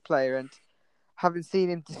he's a good player, and having seen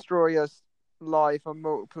him destroy us live on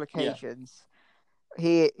multiple occasions,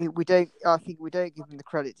 we don't give him the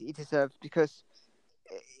credit that he deserves, because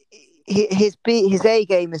his A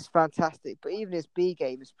game is fantastic, but even his B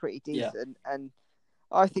game is pretty decent. And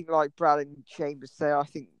I think, like Brad and Chambers say, I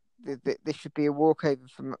think this should be a walkover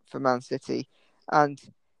for Man City. And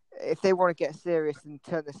if they want to get serious and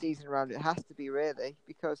turn the season around, it has to be, really,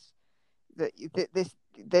 because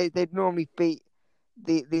they'd normally beat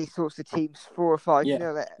these sorts of teams 4 or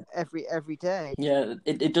 5-0 every day. Yeah,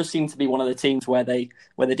 it does seem to be one of the teams where they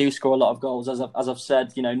do score a lot of goals. As I've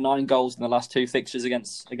said, 9 goals in the last 2 fixtures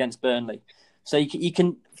against Burnley. So you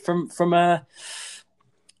can from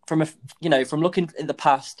looking in the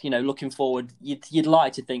past, looking forward, you'd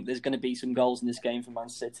like to think there's going to be some goals in this game for Man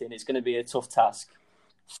City, and it's going to be a tough task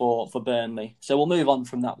for Burnley. So we'll move on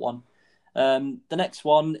from that one. The next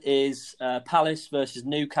one is Palace versus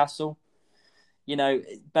Newcastle.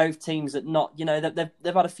 Both teams that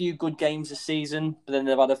they've had a few good games this season, but then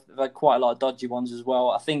they've had quite a lot of dodgy ones as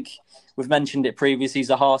well. I think we've mentioned it previously.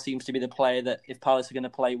 Zaha seems to be the player that, if Palace are going to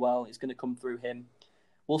play well, it's going to come through him.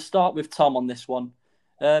 We'll start with Tom on this one.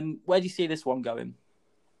 Where do you see this one going?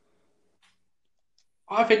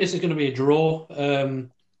 I think this is going to be a draw.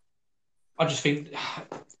 I just think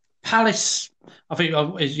Palace, I think,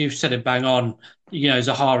 as you've said it bang on,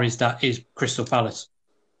 Zaha is Crystal Palace.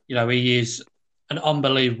 He is an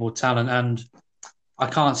unbelievable talent, and I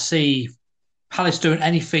can't see Palace doing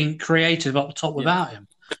anything creative up top without him.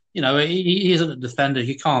 You know, he isn't a defender.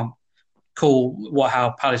 You can't call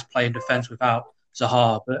how Palace play in defence without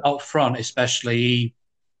Zaha, but up front especially,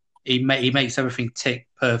 he makes everything tick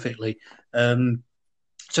perfectly. So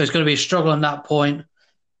it's going to be a struggle on that point.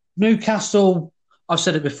 Newcastle, I've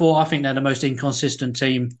said it before, I think they're the most inconsistent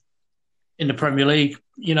team in the Premier League.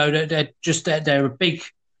 You know, they're a big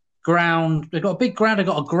ground. They've got a big ground. They've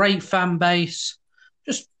got a great fan base.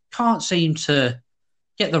 Just can't seem to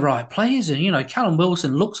get the right players in. You know, Callum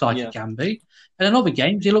Wilson looks like he can be. And in other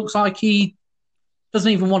games, he looks like he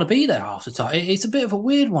doesn't even want to be there half the time. It's a bit of a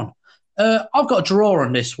weird one. I've got a draw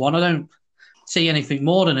on this one. I don't see anything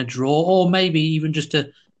more than a draw, or maybe even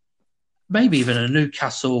even a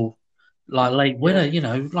Newcastle late winner. You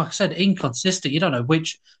know, like I said, inconsistent. You don't know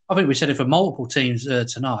which. I think we said it for multiple teams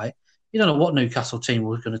tonight. You don't know what Newcastle team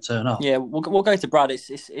was going to turn up. Yeah, we'll go to Brad.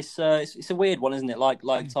 It's a weird one, isn't it?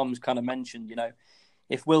 Like Tom's kind of mentioned, you know,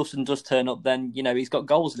 if Wilson does turn up, then you know he's got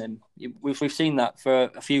goals in him. We've seen that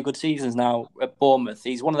for a few good seasons now at Bournemouth.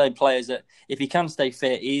 He's one of those players that if he can stay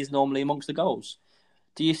fit, he's normally amongst the goals.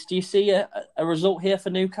 Do you see a result here for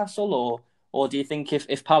Newcastle, or do you think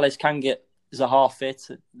if Palace can get Zaha fit,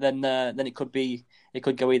 then it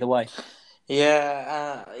could go either way?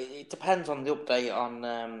 Yeah, it depends on the update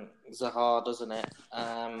on Zaha, doesn't it?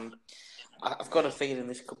 I've got a feeling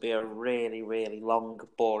this could be a really, really long,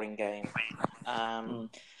 boring game.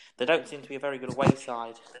 They don't seem to be a very good away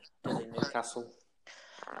side, do they, Newcastle?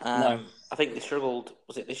 No. I think they struggled,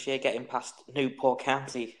 was it this year, getting past Newport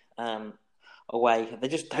County away. They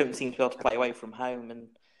just don't seem to be able to play away from home. And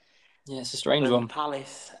yeah, it's a strange one.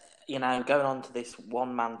 Palace, you know, going on to this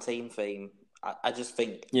one-man team theme, I just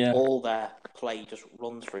think all their play just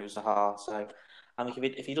runs through Zaha. So, I mean,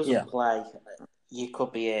 if he doesn't play, you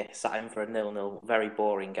could be here sat in for a 0-0. Very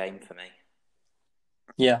boring game for me.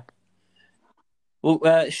 Yeah.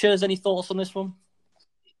 Well, Shers, any thoughts on this one?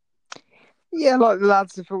 Yeah, like the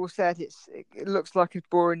lads have all said, it looks like a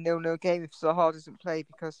boring 0-0 game if Zaha doesn't play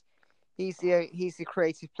because he's the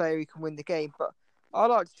creative player who can win the game. But I'd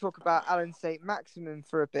like to talk about Alan St. Maximin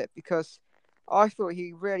for a bit because I thought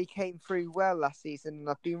he really came through well last season, and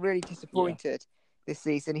I've been really disappointed this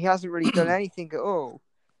season. He hasn't really done anything at all,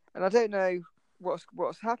 and I don't know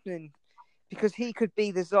what's happening because he could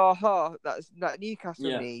be the Zaha that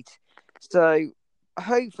Newcastle need. So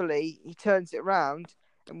hopefully he turns it around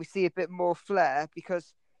and we see a bit more flair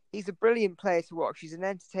because he's a brilliant player to watch. He's an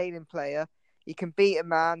entertaining player. He can beat a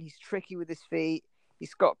man. He's tricky with his feet.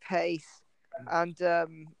 He's got pace. And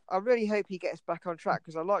I really hope he gets back on track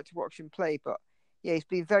because I like to watch him play. But yeah, he's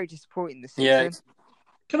been very disappointing this season.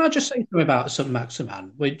 Can I just say something about St.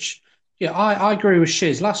 Maximin? Which, I agree with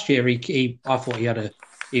Shiz. Last year, I thought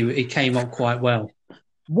he came on quite well.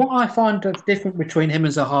 What I find different between him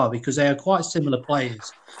and Zaha, because they are quite similar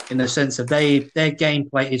players in the sense of their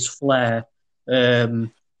gameplay is flair,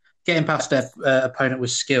 getting past their opponent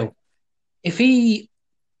with skill. If he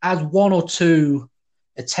has one or two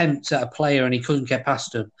attempts at a player and he couldn't get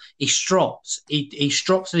past him, he strops. He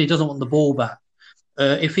strops and he doesn't want the ball back.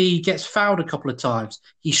 If he gets fouled a couple of times,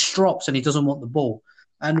 he strops and he doesn't want the ball.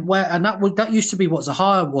 And that used to be what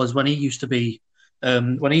Zaha was when he used to be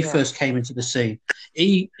when he first came into the scene.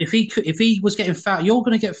 If he was getting fouled, you're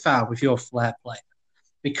going to get fouled if you're a flair player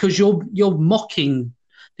because you're mocking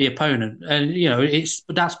the opponent, and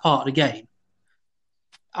that's part of the game.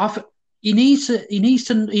 He needs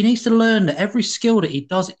to learn that every skill that he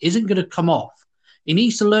does isn't going to come off. He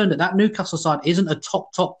needs to learn that Newcastle side isn't a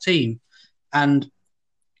top team, and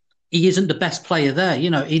he isn't the best player there.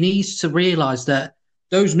 He needs to realise that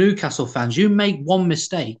those Newcastle fans, you make one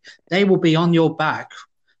mistake, they will be on your back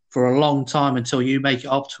for a long time until you make it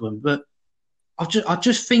up to them. But I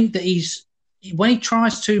just think that when he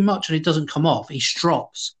tries too much and it doesn't come off, he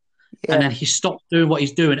strops, and then he stops doing what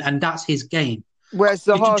he's doing, and that's his game. Whereas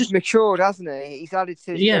Zaha's matured, hasn't he? He's added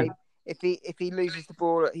to his game. If he loses the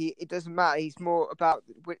ball, it doesn't matter. He's more about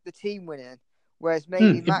the team winning. Whereas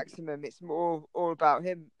maybe Maximum, it's more all about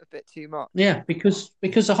him a bit too much. Yeah, because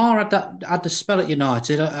Zaha had the spell at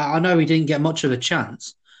United. I know he didn't get much of a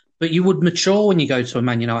chance, but you would mature when you go to a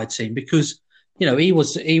Man United team because he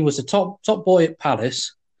was a top boy at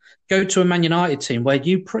Palace. Go to a Man United team where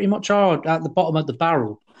you pretty much are at the bottom of the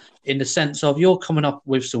barrel in the sense of you're coming up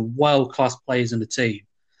with some world-class players in the team.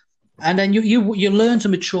 And then you learn to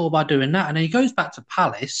mature by doing that. And then he goes back to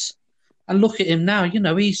Palace and look at him now,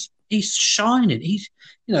 he's shining.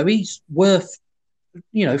 He's worth,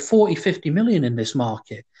 40, 50 million in this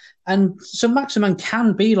market. And so Maximin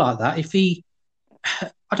can be like that if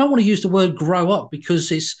I don't want to use the word grow up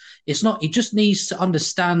because it's not, he just needs to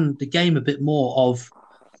understand the game a bit more of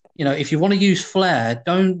if you want to use flair,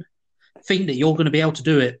 don't think that you're going to be able to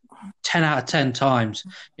do it 10 out of 10 times.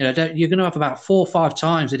 You're going to have about 4 or 5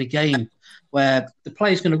 times in a game where the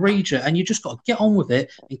player's going to read you, and you just got to get on with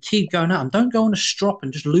it and keep going out. And don't go on a strop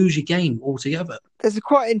and just lose your game altogether. There's a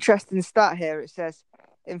quite interesting stat here. It says,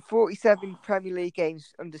 in 47 Premier League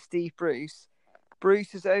games under Steve Bruce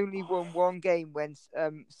has only won one game when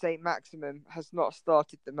St. Maximum has not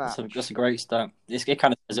started the match. That's a great stat. It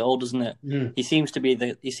kind of says it all, doesn't it? Mm. He seems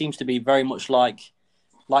to be very much like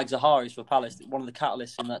Zaharis for Palace, one of the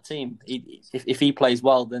catalysts in that team. If he plays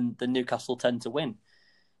well, then Newcastle tend to win.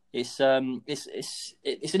 It's an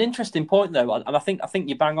interesting point though, and I think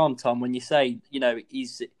you bang on, Tom, when you say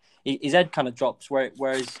his head kind of drops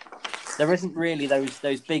whereas there isn't really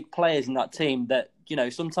those big players in that team that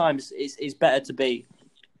sometimes it's better to be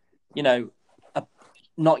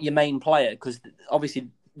not your main player, because obviously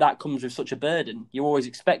that comes with such a burden. You're always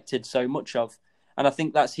expected so much of. And I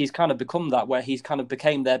think he's kind of become that, where he's kind of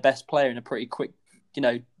became their best player in a pretty quick,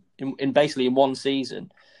 in basically in one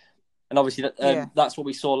season. And obviously that's what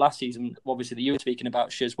we saw last season. Obviously that you were speaking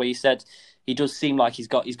about, Shiz, where you said he does seem like he's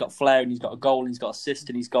got flair, and he's got a goal, and he's got assist,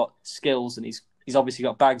 and he's got skills, and he's obviously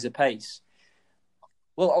got bags of pace.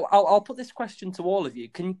 Well, I'll put this question to all of you.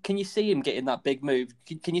 Can you see him getting that big move?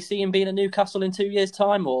 Can you see him being a Newcastle in 2 years'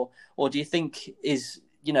 time, or do you think is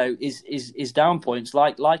down points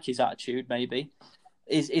like his attitude maybe?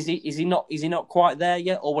 Is he not quite there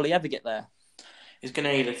yet, or will he ever get there? He's going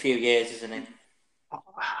to need a few years, isn't he?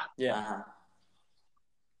 Yeah.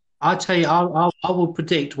 I tell you, I will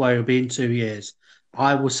predict where he'll be in 2 years.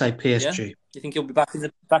 I will say PSG. Yeah? You think he'll be back in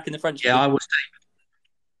the French? Yeah, I will say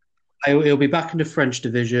he'll be back in the French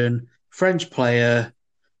division. French player,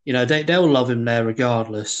 they'll love him there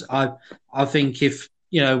regardless. I think if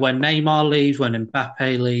when Neymar leaves, when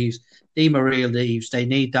Mbappe leaves, Di Maria leaves, they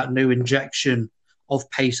need that new injection of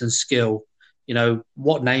pace and skill.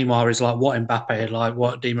 What Neymar is like, what Mbappe is like,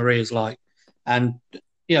 what Di Maria is like. And,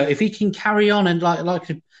 if he can carry on and like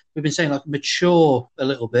we've been saying, like mature a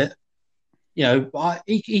little bit,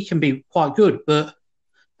 he can be quite good. But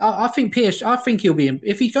I think PSG, I think he'll be,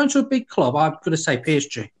 if he's going to a big club, I'm going to say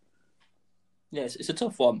PSG. Yeah, it's a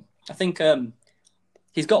tough one. I think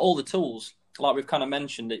he's got all the tools, like we've kind of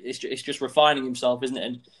mentioned. It's just refining himself, isn't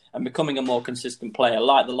it? And becoming a more consistent player,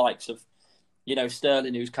 like the likes of,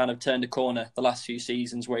 Sterling, who's kind of turned a corner the last few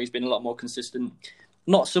seasons, where he's been a lot more consistent.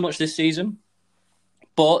 Not so much this season,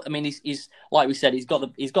 but I mean, he's like we said, he's got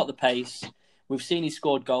the pace. We've seen he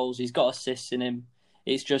scored goals. He's got assists in him.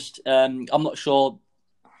 It's just I'm not sure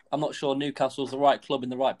Newcastle's the right club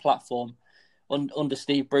and the right platform under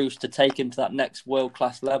Steve Bruce to take him to that next world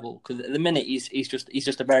class level. Because at the minute he's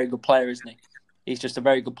just a very good player, isn't he? He's just a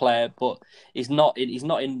very good player, but he's not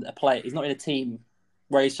in a team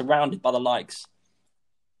where he's surrounded by the likes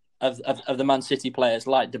of the Man City players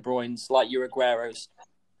like De Bruyne's, like Aguero's,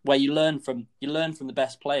 where you learn from the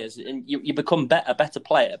best players, and you become a better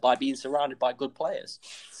player by being surrounded by good players.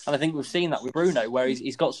 And I think we've seen that with Bruno, where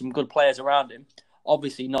he's got some good players around him.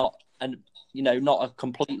 Obviously not a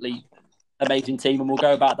completely amazing team, and we'll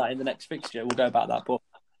go about that in the next fixture. We'll go about that, but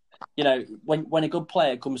when a good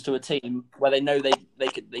player comes to a team where they know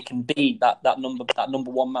they can be that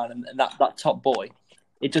number one man and that top boy,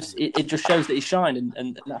 it just shows that he's shined,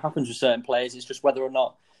 and that happens with certain players. It's just whether or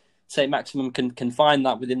not St. Maximum can find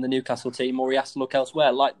that within the Newcastle team, or he has to look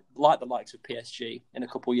elsewhere, like the likes of PSG in a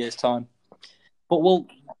couple of years' time. But we'll.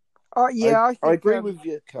 I agree with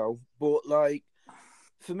you, Carl. But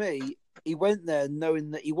for me, he went there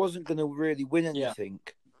knowing that he wasn't going to really win anything.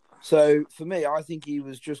 Yeah. So for me, I think he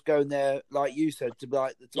was just going there, like you said, to be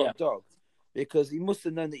like the top dog, because he must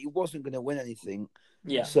have known that he wasn't going to win anything.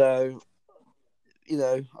 Yeah. So,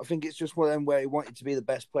 I think it's just one of them where he wanted to be the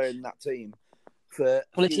best player in that team for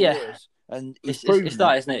a few years. And it's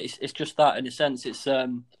that, isn't it? It's just that in a sense. It's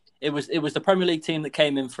it was the Premier League team that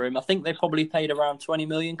came in for him. I think they probably paid around 20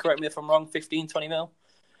 million. Correct me if I'm wrong, 15, 20 mil.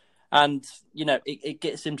 And, it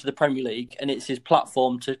gets him to the Premier League, and it's his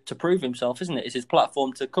platform to prove himself, isn't it? It's his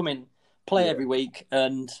platform to come in, play every week,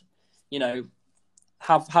 and,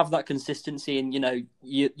 have that consistency. And,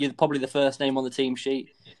 you're probably the first name on the team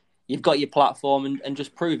sheet. You've got your platform, and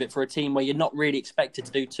just prove it for a team where you're not really expected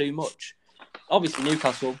to do too much. Obviously,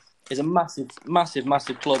 Newcastle is a massive, massive,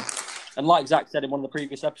 massive club. And like Zach said in one of the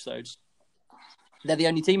previous episodes, they're the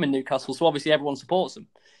only team in Newcastle, so obviously everyone supports them.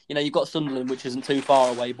 You've got Sunderland, which isn't too far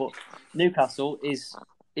away, but Newcastle is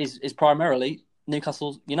primarily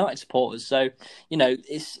Newcastle United supporters. So,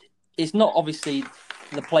 it's not obviously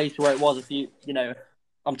the place where it was a few.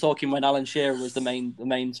 I'm talking when Alan Shearer was the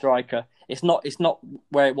main striker. It's not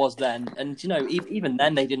where it was then, and even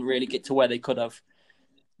then they didn't really get to where they could have.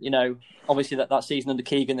 obviously that season under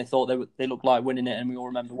Keegan, they thought they looked like winning it, and we all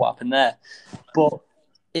remember what happened there. But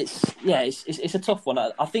it's a tough one.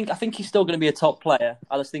 I think he's still going to be a top player.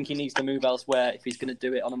 I just think he needs to move elsewhere if he's going to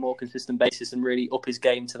do it on a more consistent basis and really up his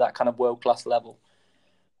game to that kind of world-class level.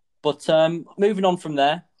 But moving on from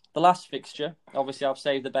there, the last fixture, obviously I've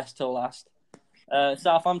saved the best till last.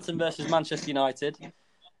 Southampton versus Manchester United.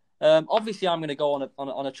 Obviously, I'm going to go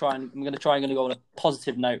on a try and go on a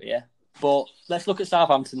positive note here. But let's look at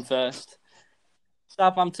Southampton first.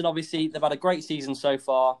 Southampton, obviously, they've had a great season so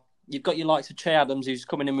far. You've got your likes of Che Adams, who's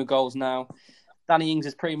coming in with goals now. Danny Ings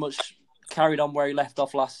has pretty much carried on where he left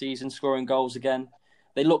off last season, scoring goals again.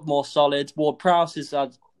 They look more solid. Ward-Prowse has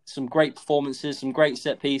had some great performances, some great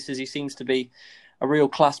set pieces. He seems to be a real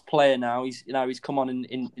class player now. He's come on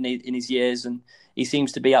in his years, and he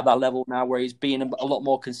seems to be at that level now where he's being a lot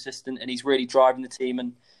more consistent and he's really driving the team.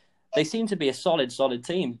 And they seem to be a solid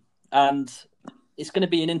team. And it's going to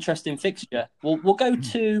be an interesting fixture. We'll go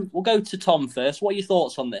to Tom first. What are your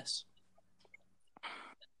thoughts on this?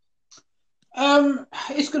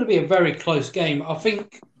 It's going to be a very close game. I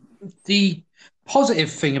think the positive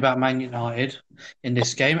thing about Man United in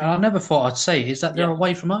this game, and I never thought I'd say, is that they're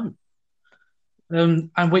away from home.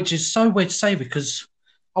 And which is so weird to say because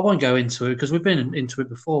I won't go into it because we've been into it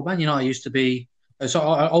before. Man United used to be,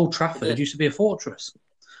 Old Trafford used to be a fortress,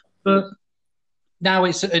 but now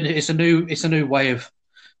it's a new way of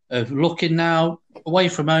looking now. Away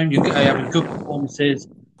from home, you're having good performances.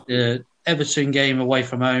 The Everton game away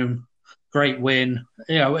from home, great win.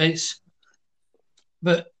 But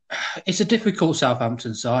it's a difficult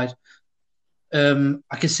Southampton side.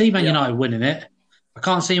 I can see Man United winning it. I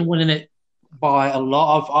can't see him winning it by a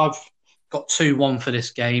lot. I've got 2-1 for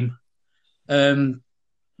this game,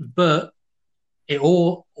 but it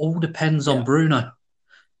all depends on Bruno.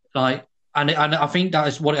 And I think that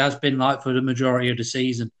is what it has been like for the majority of the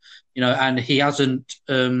season, and he hasn't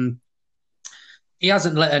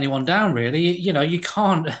let anyone down really. You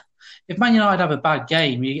can't, if Man United have a bad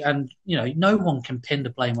game, no one can pin the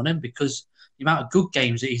blame on him because the amount of good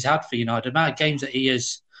games that he's had for United, the amount of games that he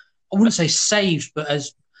has, I wouldn't say saved, but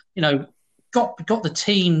has, got the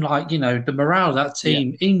team, the morale of that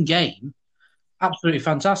team in game, absolutely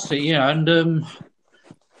fantastic,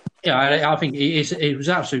 and I think it was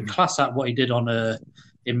absolute class at what he did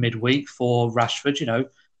in midweek for Rashford.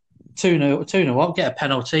 2-0 up, get a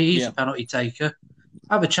penalty. He's a penalty taker.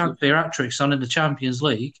 Have a chance for your hat-trick son in the Champions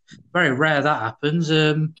League. Very rare that happens.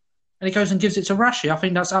 And he goes and gives it to Rashi. I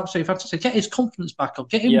think that's absolutely fantastic. Get his confidence back up.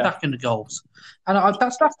 Get him back in the goals. And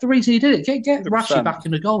that's the reason he did it. Get Rashi back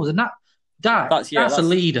in the goals. And that's a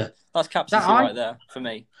leader. That's captaincy right there for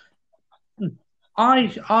me.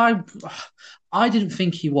 I didn't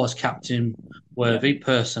think he was captain worthy,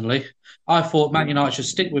 personally. I thought Man United should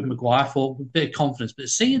stick with Maguire for a bit of confidence. But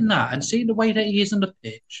seeing that and seeing the way that he is on the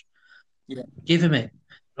pitch, give him it.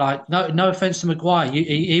 No offence to Maguire,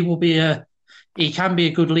 he will be he can be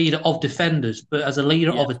a good leader of defenders, but as a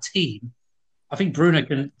leader of a team, I think Bruno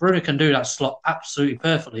can do that slot absolutely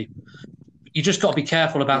perfectly. You just got to be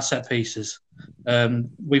careful about set pieces.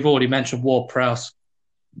 We've already mentioned Ward-Prowse,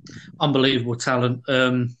 unbelievable talent.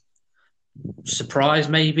 Surprise,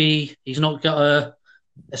 maybe he's not got a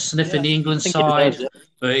sniff in the England side,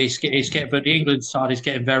 but but the England side is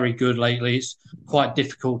getting very good lately. It's quite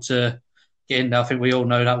difficult to get in there. I think we all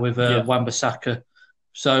know that with Wan-Bissaka.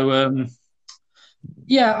 So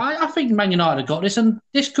I think Man United have got this, and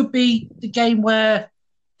this could be the game where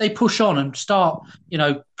they push on and start,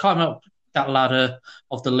 climbing up that ladder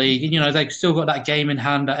of the league. And, they've still got that game in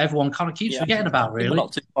hand that everyone kind of keeps forgetting about, really. We're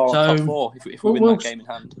not too far off top four if we win that game in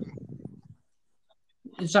hand.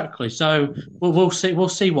 Exactly. So we'll see. We'll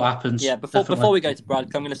see what happens. Yeah. Before we go to Brad,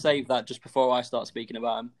 I'm going to save that just before I start speaking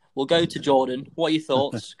about him. We'll go to Jordan. What are your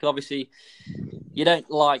thoughts? Because obviously you don't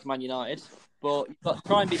like Man United, but you've got to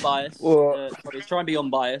try and be biased. Try and be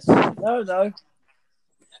unbiased. No.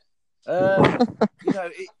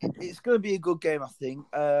 It's going to be a good game, I think.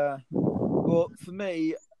 But for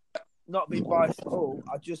me, not being biased at all,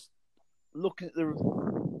 I just looking at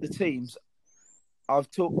the teams.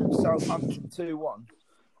 I've took Southampton 2-1.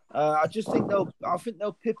 I think they'll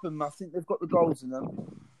pip them. I think they've got the goals in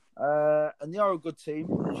them, and they are a good team,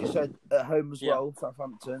 as you said, at home as well,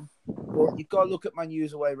 Southampton. But you've got to look at Man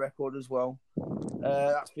U's away record as well.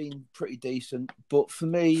 That's been pretty decent. But for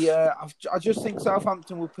me, I just think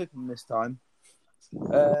Southampton will pip them this time.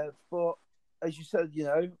 But as you said,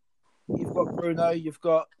 you've got Bruno, you've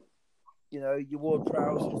got your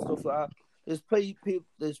Ward-Prowse and stuff like that. There's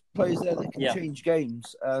players there that can change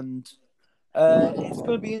games, and it's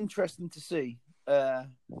going to be interesting to see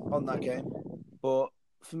on that game. But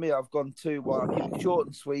for me, I've gone 2-1. I'll keep it short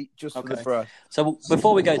and sweet, just for the Brad. So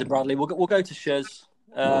before we go to Bradley, we'll go to Shuz.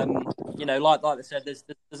 Like I said, there's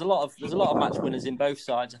a lot of match winners in both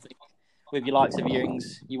sides. I think with your likes of your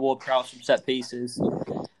Ings, your Ward-Prowse from set pieces.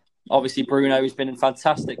 Obviously, Bruno has been a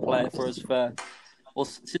fantastic player for us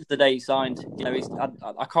since the day he signed.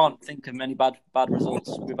 I can't think of many bad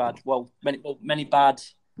results we've had. Many bad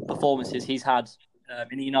performances he's had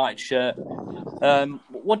in the United shirt.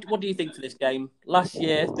 What do you think for this game? Last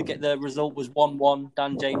year, the result was 1-1.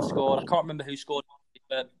 Dan James scored. I can't remember who scored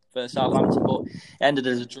for Southampton, but it ended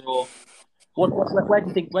as a draw. Where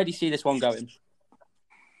do you see this one going?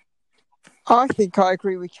 I think I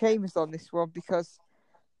agree with Chambers on this one because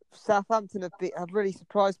Southampton have really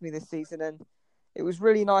surprised me this season, and it was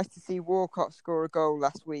really nice to see Walcott score a goal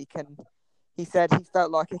last week, and he said he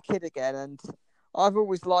felt like a kid again, and I've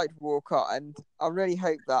always liked Walcott, and I really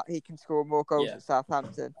hope that he can score more goals at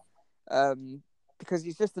Southampton, because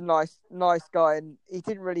he's just a nice guy, and he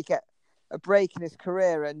didn't really get a break in his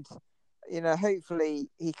career, and hopefully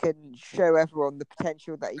he can show everyone the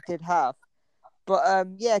potential that he did have. But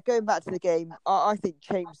going back to the game, I think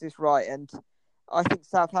Chambers is right, and I think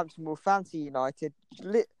Southampton will fancy United.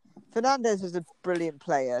 Fernandes is a brilliant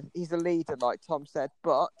player. He's a leader, like Tom said,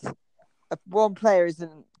 but one player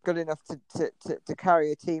isn't good enough to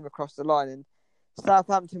carry a team across the line. And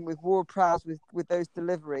Southampton with Ward-Prowse with those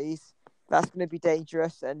deliveries, that's going to be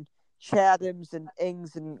dangerous. And Che Adams and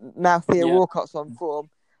Ings and now Theo Walcott's on form.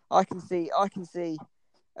 I can see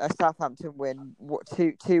Southampton win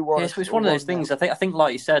 2-1. Yeah, so it's one of those things. I think,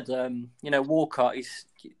 like you said, Walcott.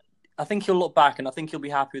 I think he'll look back and I think he'll be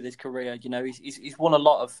happy with his career. He's won a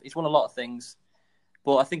lot of things,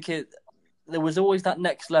 but I think there was always that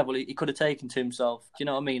next level he could have taken to himself. Do you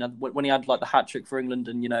know what I mean? When he had like the hat trick for England,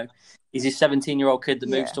 and he's his 17-year-old kid that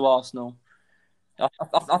moves to Arsenal. And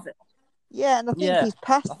I think he's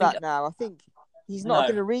past that now. I think he's not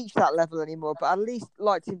going to reach that level anymore, but at least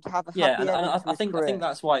liked him to have a happy ending to his career. I think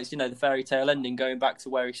that's why it's the fairy tale ending, going back to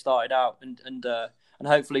where he started out and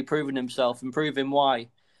hopefully proving himself and proving why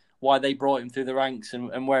they brought him through the ranks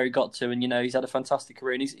and where he got to, and he's had a fantastic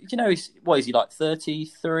career, and he's what is he, like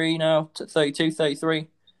 33 now, 32, 33?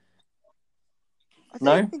 I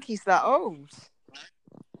don't think he's that old.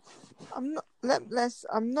 I'm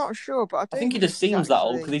not sure, but I think he just seems that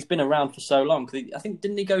old because he's been around for so long. I think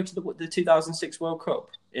didn't he go to the 2006 World Cup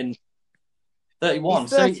in 31?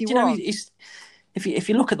 He's 31. So if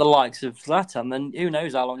you look at the likes of Zlatan, then who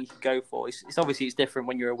knows how long he could go for. It's obviously it's different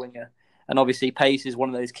when you're a winger. And obviously, pace is one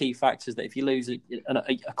of those key factors that if you lose a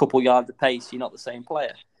couple yards of pace, you're not the same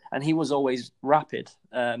player. And he was always rapid.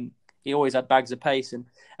 He always had bags of pace, and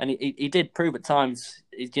he did prove at times.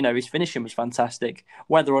 His finishing was fantastic.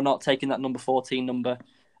 Whether or not taking that number 14 number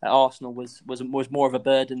at Arsenal was more of a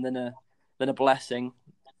burden than a blessing.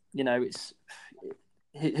 It's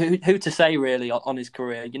who to say really on his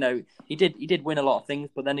career. He did win a lot of things,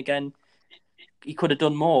 but then again, he could have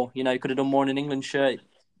done more. He could have done more in an England shirt.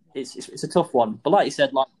 It's a tough one, but like you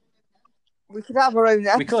said, we could have our own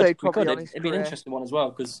episode. We could. It'd be an interesting one as well,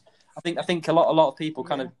 because I think a lot of people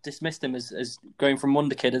kind of dismissed him as going from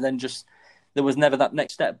wonder kid, and then just there was never that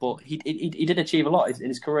next step. But he did achieve a lot in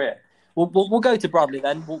his career. We'll go to Bradley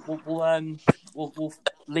then. We'll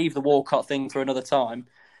leave the Walcott thing for another time.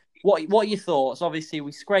 What are your thoughts? Obviously,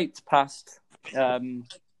 we scraped past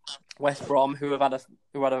West Brom, who had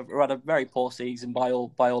a very poor season by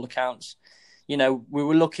all accounts. We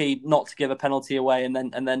were lucky not to give a penalty away and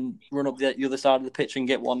then run up the other side of the pitch and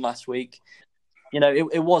get one last week.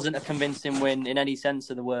 It wasn't a convincing win in any sense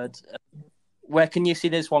of the word. Where can you see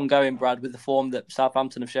this one going, Brad, with the form that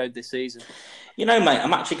Southampton have showed this season? Mate,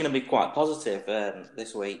 I'm actually going to be quite positive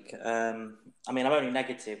this week. I'm only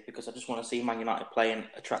negative because I just want to see Man United playing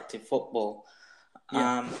attractive football.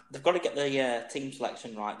 Yeah. They've got to get the team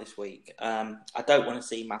selection right this week. I don't want to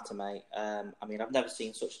see Mata, mate. I've never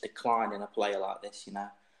seen such a decline in a player like this,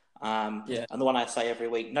 And the one I say every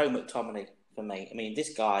week, no McTominay for me.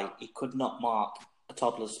 This guy, he could not mark a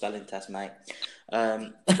toddler's spelling test, mate.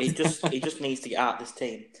 He just needs to get out of this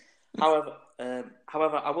team. However,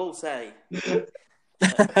 I will say...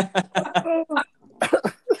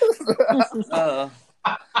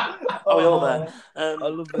 we all there? I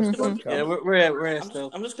love this podcast. Yeah, we're here still.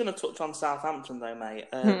 I'm just going to touch on Southampton, though, mate.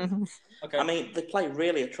 Okay. They play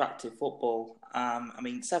really attractive football.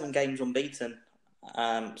 7 games unbeaten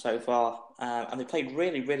so far. And they played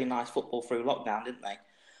really, really nice football through lockdown, didn't they?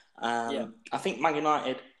 I think Man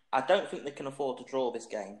United, I don't think they can afford to draw this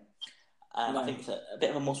game. No. I think it's a bit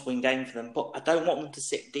of a must-win game for them. But I don't want them to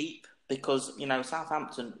sit deep because,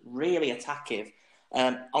 Southampton, really attacking.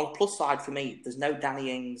 On the plus side for me, there's no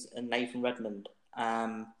Danny Ings and Nathan Redmond.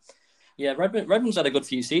 Yeah, Redmond's had a good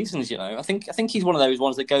few seasons. I think he's one of those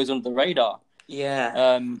ones that goes under the radar.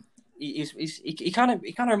 Yeah. He kind of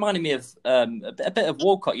reminded me of a bit of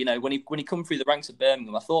Walcott. When he come through the ranks of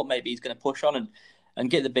Birmingham, I thought maybe he's going to push on and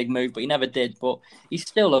get the big move, but he never did. But he's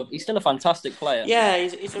still a fantastic player. Yeah,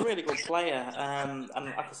 he's a really good player. And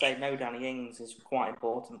like I say, no Danny Ings is quite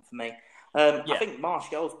important for me. I think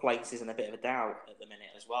Martial's place is in a bit of a doubt at the minute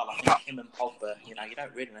as well. I think him and Pogba, you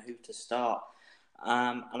don't really know who to start.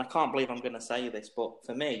 And I can't believe I'm going to say this, but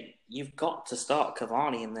for me, you've got to start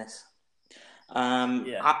Cavani in this.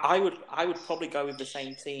 I would probably go with the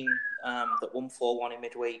same team that won 4-1 in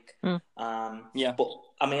midweek. But I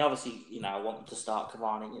mean, obviously, I want them to start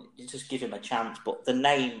Cavani. You just give him a chance. But the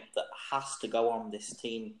name that has to go on this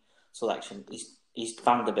team selection is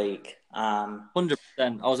Van der Beek. 100%.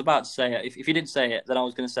 I was about to say it. If you didn't say it, then I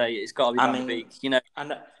was going to say it's got to be Van der Beek.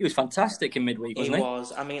 He was fantastic in midweek, wasn't he? He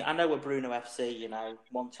was. I mean, I know we're Bruno FC.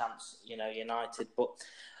 One chance. United, but.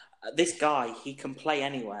 This guy, he can play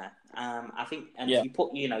anywhere. I think,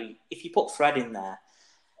 if you put Fred in there,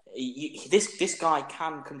 this guy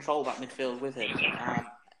can control that midfield with him,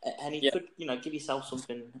 and he could, give yourself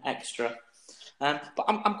something extra. But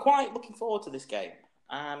I'm quite looking forward to this game.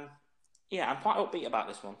 I'm quite upbeat about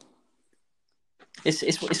this one.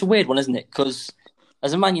 It's a weird one, isn't it? Because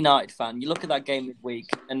as a Man United fan, you look at that game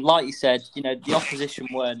midweek, and like you said, the opposition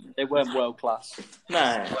weren't world class.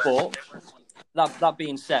 No, but. That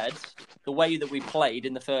being said, the way that we played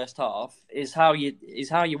in the first half is how you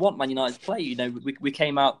want Man United to play. We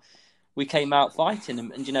came out fighting,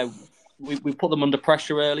 and we put them under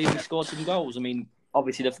pressure early, and we scored some goals. I mean,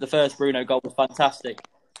 obviously the first Bruno goal was fantastic.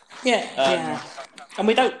 Yeah, and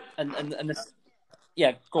we don't.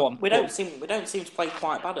 Go on. We don't seem to play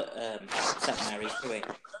quite bad at St Mary's, do we?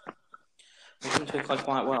 We seem to play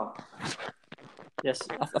quite well. Yes,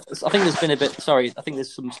 I think there's been a bit. Sorry, I think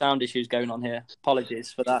there's some sound issues going on here.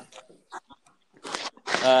 Apologies for that.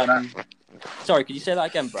 Sorry, could you say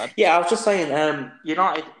that again, Brad? Yeah, I was just saying,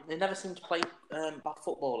 United, they never seem to play bad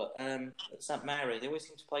football at St Mary. They always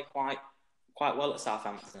seem to play quite well at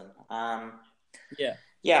Southampton. Like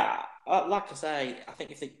I say, I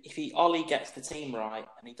think if Ollie gets the team right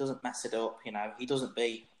and he doesn't mess it up, he doesn't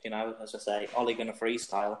be, as I say, Ollie going to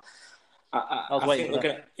freestyle. I think we're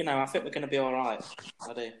going to be all right.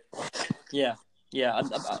 I do. Yeah.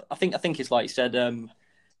 I think it's like you said.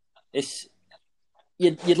 It's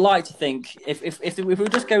you'd like to think if we were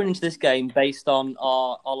just going into this game based on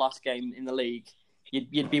our last game in the league,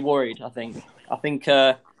 you'd be worried. I think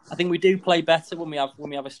we do play better when we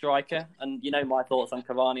have a striker, and my thoughts on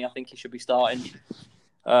Cavani. I think he should be starting.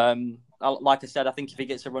 Like I said, I think if he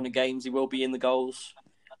gets a run of games, he will be in the goals.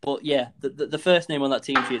 But yeah, the first name on that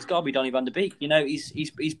team sheet, it's got to be Donny van der Beek.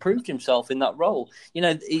 He's proved himself in that role.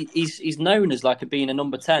 He's known as being a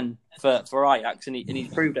number 10 for Ajax, and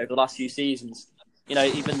he's proved over the last few seasons.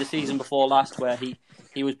 Even the season before last, where he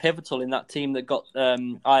was pivotal in that team that got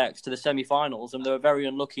Ajax to the semi-finals, and they were very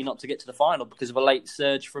unlucky not to get to the final because of a late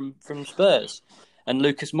surge from Spurs and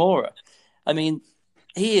Lucas Moura. I mean,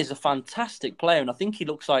 he is a fantastic player, and I think he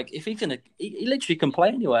looks like he literally can play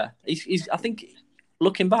anywhere. I think.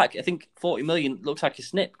 Looking back, I think 40 million looks like a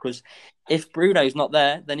snip, because if Bruno's not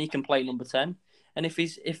there, then he can play number 10, and if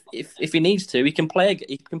he needs to, he can play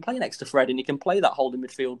next to Fred, and he can play that holding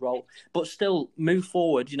midfield role, but still move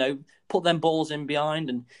forward. Put them balls in behind,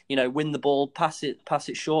 and win the ball, pass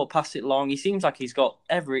it short, pass it long. He seems like he's got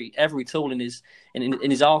every tool in his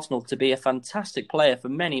arsenal to be a fantastic player for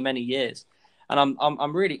many years. And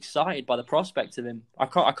I'm really excited by the prospect of him. I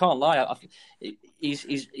can't lie.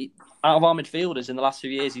 He's out of our midfielders in the last few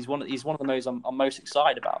years. He's one of the most I'm most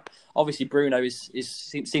excited about. Obviously, Bruno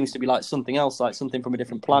seems to be like something else, like something from a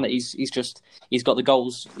different planet. He's got the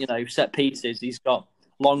goals, set pieces. He's got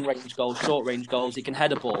long range goals, short range goals. He can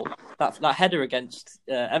head a ball. That header against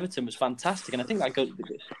Everton was fantastic, and I think that goes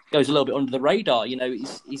a little bit under the radar.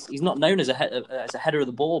 He's not known as a header of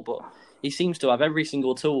the ball, but he seems to have every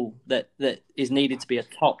single tool that is needed to be a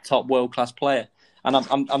top world class player. And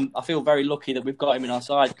I feel very lucky that we've got him in our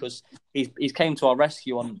side, because he's came to our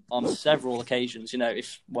rescue on several occasions.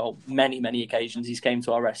 Many occasions he's came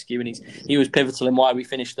to our rescue, and he was pivotal in why we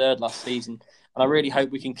finished third last season. And I really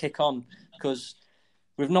hope we can kick on, because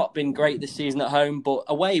we've not been great this season at home, but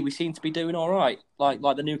away we seem to be doing all right. Like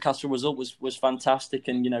the Newcastle result was fantastic,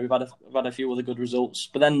 and we've had a few other good results.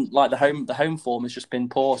 But then the home form has just been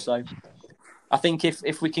poor. So I think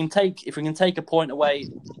if we can take a point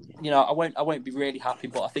away, I won't be really happy.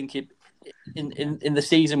 But I think in the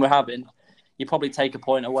season we're having, you probably take a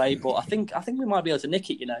point away. But I think we might be able to nick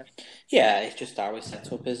it. Yeah, it's just how it's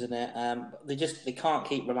set up, isn't it? They can't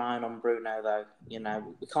keep relying on Bruno though.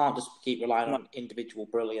 We can't just keep relying on individual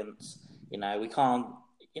brilliance. We can't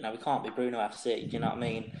be Bruno FC. Do you know what I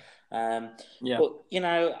mean? Yeah. But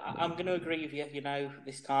I'm going to agree with you.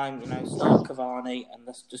 This time, start Cavani and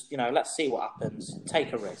let's see what happens.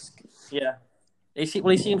 Take a risk. Yeah. He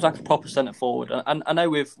seems like a proper centre forward, and I know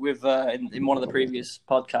we've in one of the previous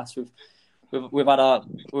podcasts we've had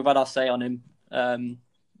our say on him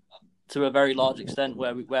to a very large extent,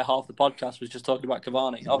 where half the podcast was just talking about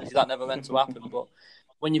Cavani. Obviously, that never meant to happen, but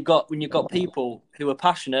when you've got people who are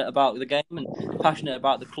passionate about the game and passionate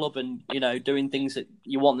about the club, and doing things that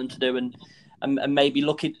you want them to do, and maybe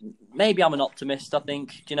maybe I'm an optimist. I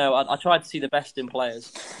think I try to see the best in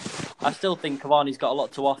players. I still think Cavani's got a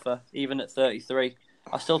lot to offer, even at 33.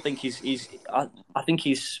 I still think I think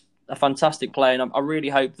he's a fantastic player, and I really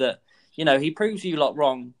hope that he proves you lot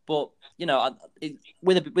wrong. But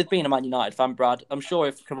with being a Man United fan, Brad, I'm sure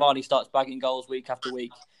if Cavani starts bagging goals week after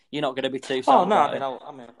week, you're not going to be too sad. Oh no,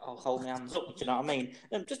 I'll hold my hands up. Do you know what I mean?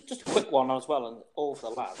 Just a quick one as well, and all for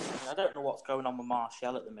the lads. I don't know what's going on with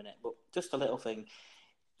Martial at the minute, but just a little thing.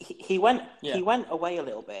 He went away a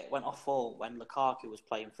little bit, went off form when Lukaku was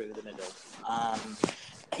playing through the middle.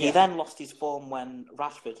 He then lost his form when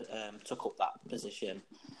Rashford took up that position.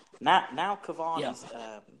 Now Cavani's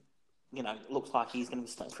looks like he's going to be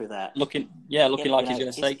stepping through there. Looking like he's going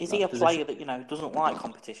to stay. Is he a player that doesn't like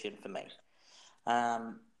competition for me?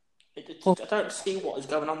 I don't see what is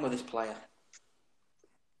going on with this player.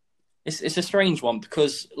 It's a strange one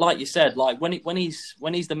because, like you said, like when he's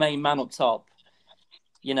the main man up top,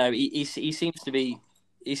 he seems to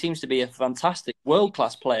be a fantastic world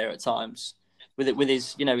class player at times with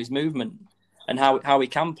his his movement and how he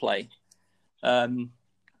can play. I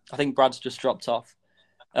think Brad's just dropped off,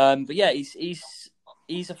 but yeah,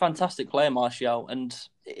 he's a fantastic player, Martial, and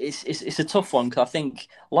it's a tough one because I think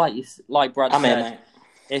like Brad said,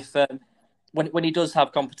 if when he does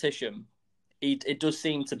have competition, it does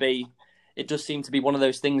seem to be one of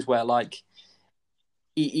those things where like.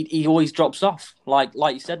 He always drops off, like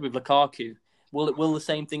you said with Lukaku. Will the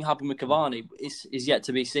same thing happen with Cavani? Is yet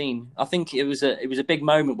to be seen. I think it was a big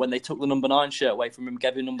moment when they took the number 9 shirt away from him,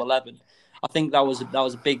 gave him number 11. I think that was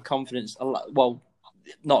a big confidence. Well,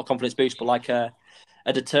 not a confidence boost, but like a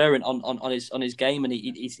deterrent on his game, and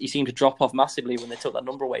he seemed to drop off massively when they took that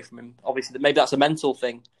number away from him. Obviously, maybe that's a mental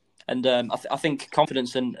thing, and I think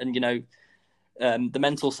confidence and the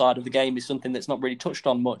mental side of the game is something that's not really touched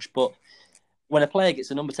on much, but. When a player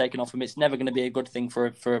gets a number taken off him, it's never going to be a good thing for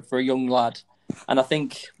a young lad. And I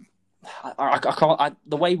think the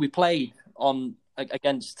way we played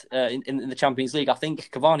against in the Champions League, I think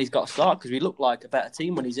Cavani's got to start because we look like a better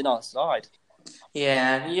team when he's in our side.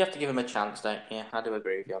 Yeah, you have to give him a chance, don't you? I do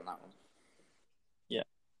agree with you on that one. Yeah.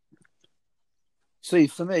 See,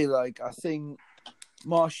 for me, I think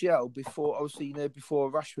Martial before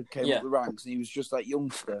Rashford came up the ranks, and he was just that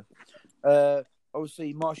youngster.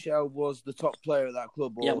 Obviously, Martial was the top player at that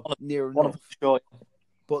club, or near enough. Sure.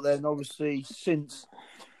 But then, obviously, since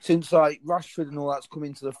like Rashford and all that's come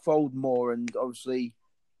into the fold more, and obviously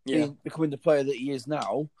becoming the player that he is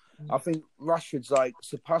now, I think Rashford's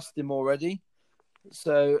surpassed him already.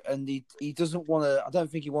 So, and he doesn't want to. I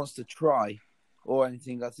don't think he wants to try or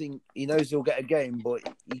anything. I think he knows he'll get a game, but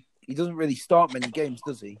he doesn't really start many games,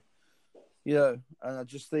 does he? And I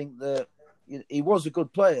just think that he was a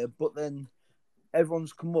good player, but then.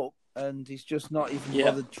 Everyone's come up and he's just not even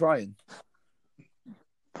bothered trying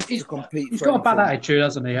he's to compete. He's got a bad attitude,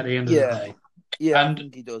 hasn't he, at the end of the day? Yeah, I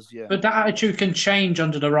think he does, yeah. But that attitude can change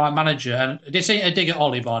under the right manager. And this ain't a dig at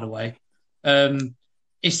Ollie, by the way.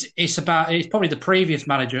 It's probably the previous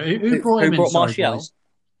manager. Who brought him in? Martial?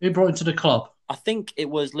 Who brought him to the club? I think it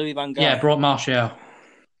was Louis van Gaal. Yeah, brought Martial.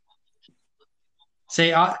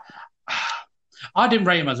 See, I didn't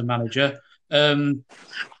rate him as a manager.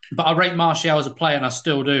 But I rate Martial as a player, and I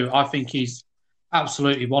still do. I think he's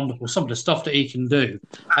absolutely wonderful. Some of the stuff that he can do,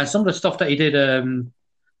 and some of the stuff that he did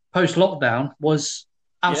post-lockdown was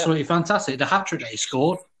absolutely fantastic. The hat-trick that he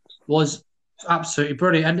scored was absolutely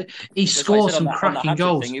brilliant, and he scored some cracking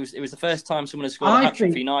goals. It was the first time someone had scored a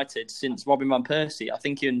hat-trick for United since Robin van Persie, I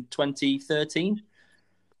think in 2013.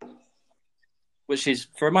 Which is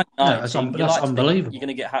for a Man United team, that's unbelievable. You're going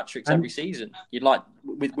to get hat tricks every season. You'd like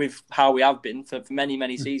with how we have been for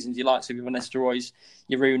many seasons. You like your Van Nistelrooys,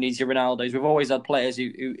 your Rooney's, your Ronaldos. We've always had players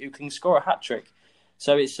who can score a hat trick.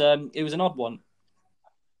 So it was an odd one.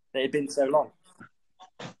 It had been so long.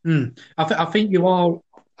 I think you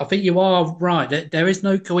are right. There is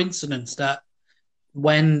no coincidence that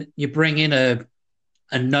when you bring in a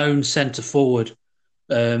a known centre forward.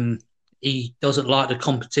 He doesn't like the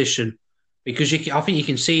competition because I think you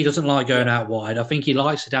can see he doesn't like going out wide. I think he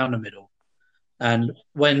likes it down the middle. And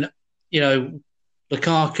when,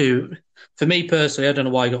 Lukaku, for me personally, I don't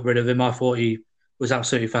know why he got rid of him. I thought he was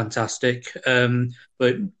absolutely fantastic.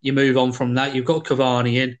 But you move on from that. You've got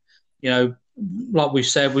Cavani in. Like we've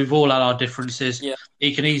said, we've all had our differences. Yeah.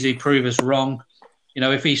 He can easily prove us wrong.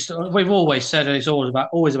 We've always said it's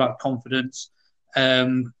always about confidence.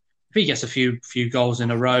 If he gets a few goals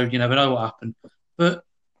in a row, you never know what happened. But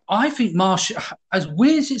I think Martial, as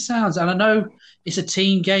weird as it sounds, and I know it's a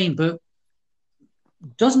team game, but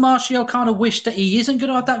does Martial kind of wish that he isn't going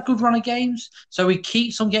to have that good run of games so he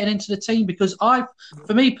keeps on getting into the team? Because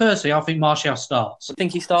for me personally, I think Martial starts. I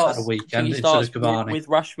think he starts at the weekend instead of Cavani. with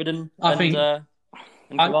Rashford and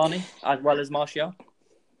Cavani as well as Martial.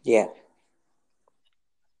 Yeah.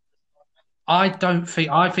 I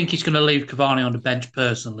think he's going to leave Cavani on the bench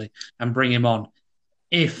personally and bring him on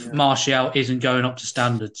if Martial isn't going up to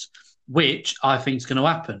standards, which I think is going to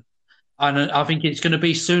happen. And I think it's going to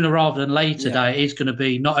be sooner rather than later that it is going to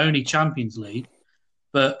be not only Champions League,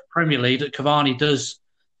 but Premier League that Cavani does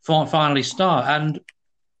finally start. And,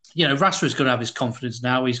 Rashford's going to have his confidence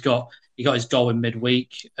now. He got his goal in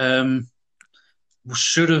midweek.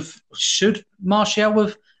 Should Martial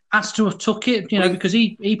have asked to have took it, because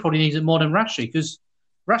he probably needs it more than Rashi, because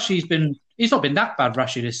he's not been that bad,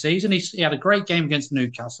 Rashi, this season. He had a great game against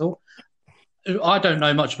Newcastle. I don't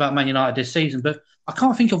know much about Man United this season, but I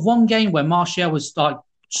can't think of one game where Martial was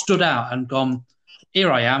stood out and gone,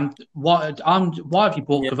 here I am. Why have you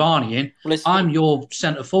brought Cavani in? Well, I'm your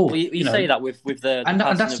centre forward. Well, you say that with the and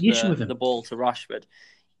that's the issue with him. The ball to Rashford.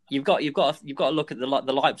 You've got to look at the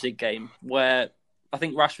Leipzig game where I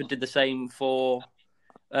think Rashford did the same for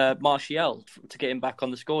Martial to get him back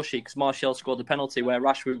on the score sheet, because Martial scored the penalty where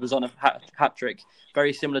Rashford was on a hat trick,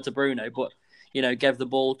 very similar to Bruno, but gave the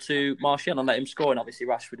ball to Martial and let him score. And obviously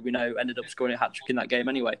Rashford, we know, ended up scoring a hat trick in that game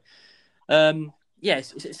anyway.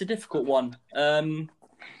 Yes, it's a difficult one.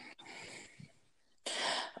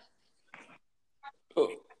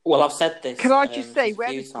 Well, I've said this. Can I just say,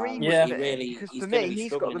 where does Greenwood fit? Because for me,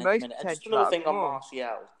 he's got the most potential. Just another thing on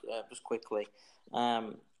Martial, just quickly.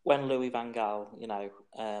 When Louis van Gaal,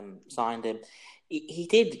 signed him, he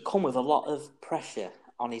did come with a lot of pressure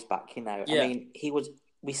on his back. I mean,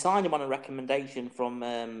 we signed him on a recommendation from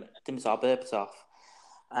Dimitar Berbatov.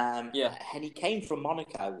 And he came from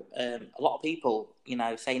Monaco. A lot of people,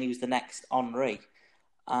 saying he was the next Henry.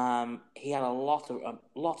 He had a lot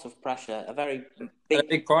of pressure, a very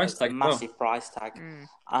big price tag, massive price tag.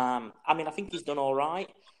 I mean, I think he's done all right.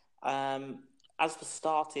 As for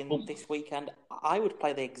starting this weekend, I would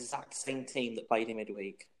play the exact same team that played in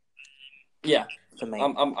midweek. Yeah, for me,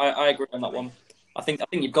 I agree on that one. I think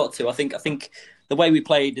you've got to. I think the way we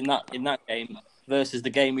played in that game versus the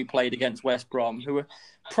game we played against West Brom, who were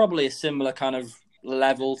probably a similar kind of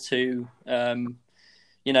level to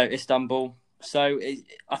Istanbul. So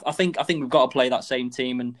I think we've got to play that same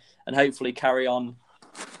team and hopefully carry on,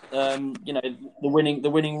 the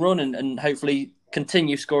winning run and hopefully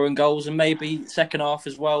continue scoring goals, and maybe second half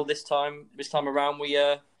as well. This time around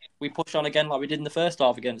we push on again like we did in the first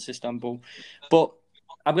half against Istanbul. But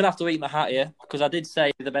I'm going to have to eat my hat here, because I did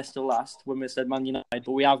say the best till last when we said Man United,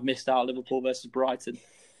 but we have missed out Liverpool versus Brighton.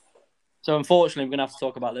 So unfortunately, we're going to have to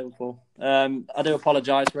talk about Liverpool. I do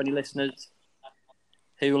apologise for any listeners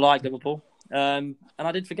who like Liverpool. And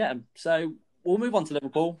I did forget them. So we'll move on to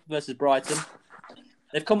Liverpool versus Brighton.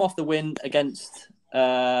 They've come off the win against...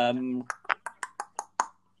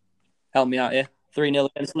 help me out here. 3-0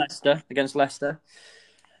 against Leicester.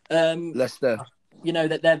 Leicester.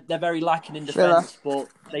 That they're very lacking in defence, but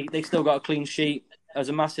they still got a clean sheet. It was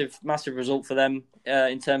a massive result for them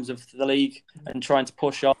in terms of the league and trying to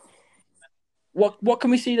push on. What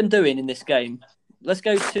can we see them doing in this game? Let's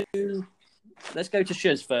go to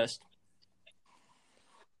Shuz first.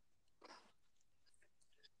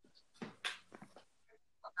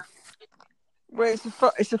 Well,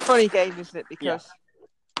 it's a funny game, isn't it? Because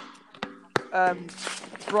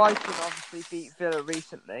Brighton obviously beat Villa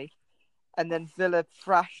recently, and then Villa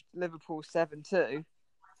thrashed Liverpool 7-2.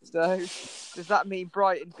 So does that mean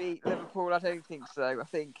Brighton beat Liverpool? I don't think so. I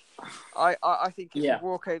think it's a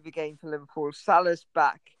walkover game for Liverpool. Salah's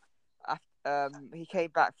back. He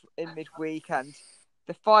came back in midweek, and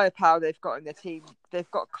the firepower they've got in their team, they've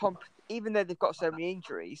got even though they've got so many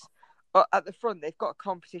injuries. But at the front, they've got a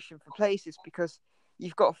competition for places, because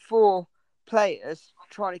you've got 4 players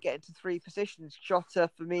trying to get into 3 positions: Jota,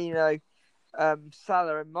 Firmino,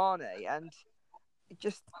 Salah, and Mane. And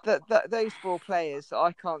just those 4 players,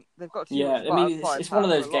 I can't. They've got to. Yeah, I mean, it's one of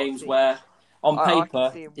those games where on I can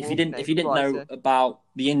paper, see him if you didn't walking know Brighton. about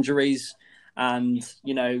the injuries and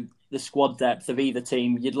the squad depth of either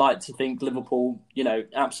team, you'd like to think Liverpool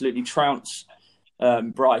absolutely trounce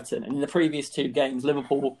Brighton. And in the previous two games,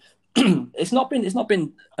 Liverpool it's not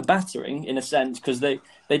been a battering in a sense, because they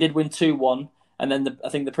did win 2-1, and then I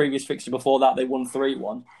think the previous fixture before that they won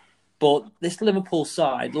 3-1. But this Liverpool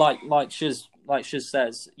side, like Shiz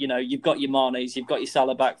says, you've got your Manes, you've got your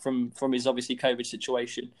Salah back from his obviously COVID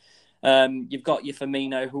situation. You've got your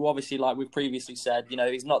Firmino, who obviously, like we've previously said,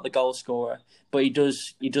 he's not the goal scorer, but he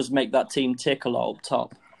does make that team tick a lot up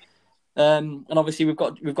top. And obviously we've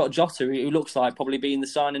got Jota, who looks like probably being the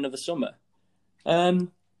signing of the summer.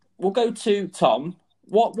 We'll go to Tom.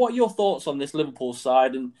 What are your thoughts on this Liverpool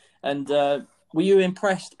side, and were you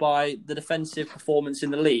impressed by the defensive performance in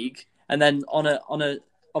the league? And then on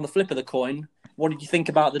the flip of the coin, what did you think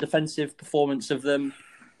about the defensive performance of them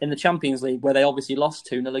in the Champions League, where they obviously lost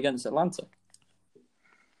 2-0 against Atlanta?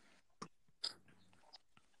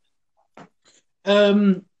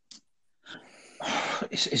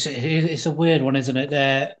 It's a weird one, isn't it?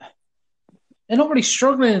 They're not really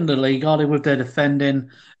struggling in the league, are they, with their defending?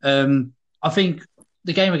 I think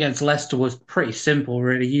the game against Leicester was pretty simple,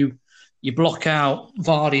 really. You block out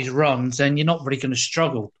Vardy's runs, and you're not really going to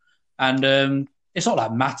struggle. And it's not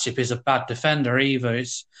like Matip is a bad defender either.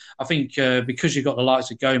 I think because you've got the likes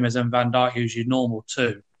of Gomez and Van Dijk, who's your normal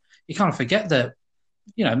two, you kind of forget that,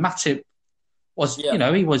 Matip was,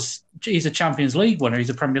 he's a Champions League winner. He's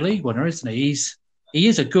a Premier League winner, isn't he? He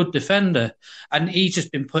is a good defender, and he's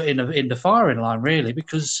just been put in the firing line, really,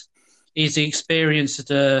 because he's the experienced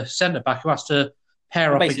centre-back who has to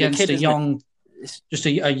pair up against a young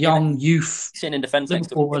youth. Sitting in defence next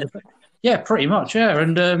to him. Yeah, pretty much, yeah.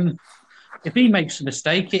 And if he makes a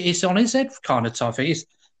mistake, it's on his head kind of type thing.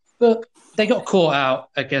 But they got caught out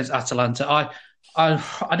against Atalanta.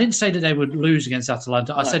 I didn't say that they would lose against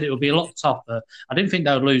Atalanta. I said it would be a lot tougher. I didn't think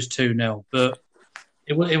they would lose 2-0, but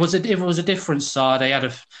it was a different side.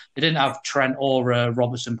 They didn't have Trent or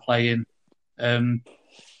Robertson playing,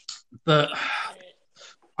 but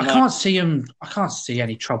I can't see him. I can't see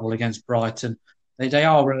any trouble against Brighton. They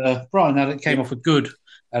are Brighton. Now came off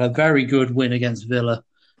a very good win against Villa,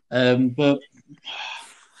 but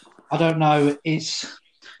I don't know.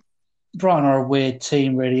 Brighton are a weird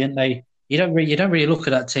team, really, aren't they? You don't really look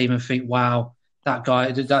at that team and think, wow, that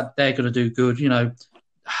guy, that they're going to do good.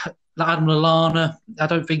 Adam Lallana, I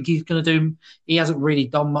don't think he's going to do. He hasn't really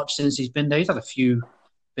done much since he's been there. He's had a few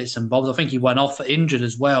bits and bobs. I think he went off injured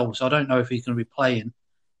as well, so I don't know if he's going to be playing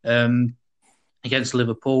against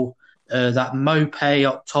Liverpool. That Mopé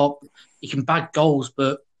up top, he can bag goals,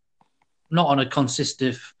 but not on a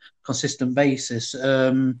consistent basis.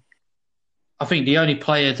 I think the only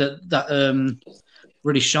player that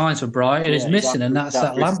really shines for Brighton is missing, and that's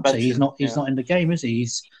that Lamptey. He's not in the game, is he?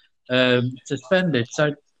 He's suspended.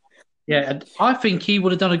 So, yeah, I think he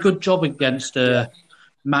would have done a good job against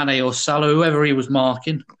Mane or Salah, whoever he was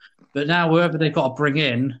marking. But now, whoever they've got to bring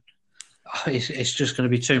in, it's just going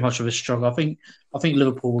to be too much of a struggle. I think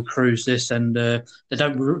Liverpool will cruise this, and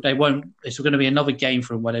they won't. It's going to be another game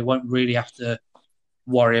for them where they won't really have to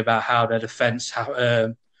worry about how their defence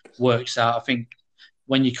works out. I think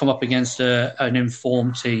when you come up against an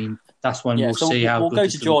informed team, that's when we'll see how good go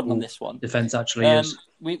to Jordan on this one. Defence actually is.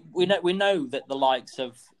 We know that the likes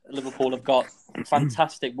of Liverpool have got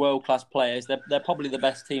fantastic world-class players. They're probably the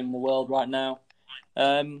best team in the world right now.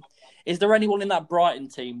 Is there anyone in that Brighton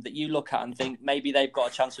team that you look at and think maybe they've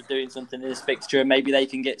got a chance of doing something in this fixture, and maybe they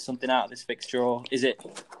can get something out of this fixture? Or is it,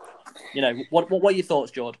 what are your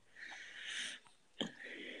thoughts, Jord?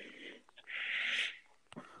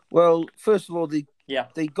 Well, first of all, they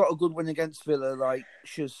got a good win against Villa, like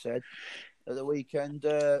Shuz said, at the weekend.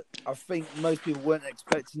 I think most people weren't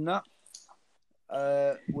expecting that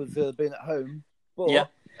with Villa being at home. But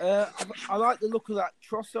I like the look of that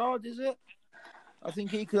Trossard, is it? I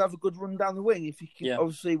think he could have a good run down the wing. If he could,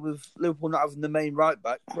 obviously, with Liverpool not having the main right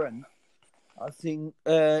back, Trent, I think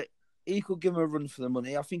he could give him a run for the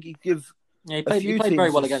money. I think he'd give. Yeah, he played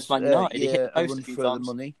very well against Man United. He hit a run for the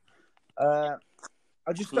money.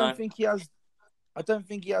 I just don't think he has. I don't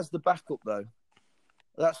think he has the backup though.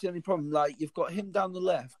 That's the only problem. Like, you've got him down the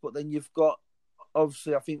left, but then you've got,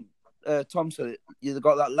 obviously, I think Tom said it. You've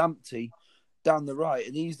got that Lamptey down the right,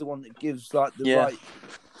 and he's the one that gives like the right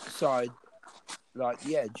side, like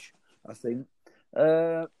the edge, I think.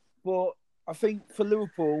 But I think for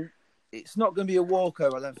Liverpool, it's not going to be a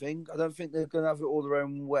walkover. I don't think they're going to have it all their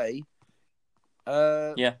own way.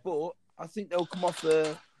 But I think they'll come off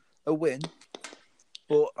a win.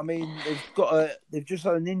 But I mean, they've just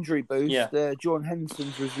had an injury boost. John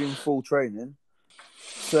Henderson's resumed full training,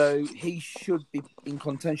 so he should be in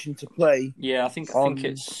contention to play. Yeah, I think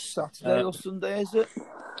it's Saturday or Sunday, is it?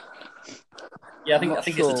 Yeah, I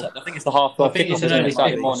think it's the half. I think it's an early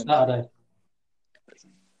Saturday morning. Saturday.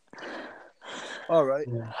 All right.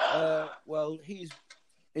 Yeah. Well, he's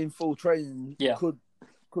in full training. Yeah.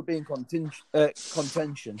 Could be in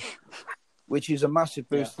contention, which is a massive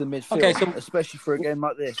boost to the midfield, especially for a game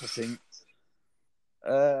like this. I think.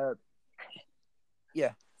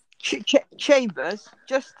 Yeah. Chambers,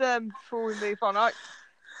 just before we move on,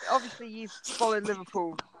 obviously you've followed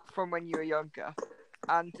Liverpool from when you were younger,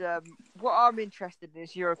 and what I'm interested in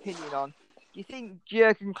is your opinion on. Do you think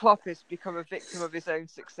Jurgen Klopp has become a victim of his own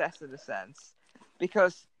success in a sense,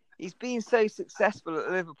 because he's been so successful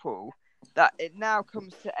at Liverpool that it now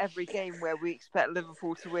comes to every game where we expect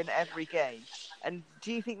Liverpool to win every game? And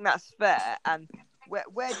do you think that's fair? And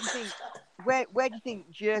where do you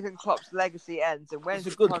think Jurgen Klopp's legacy ends? And when's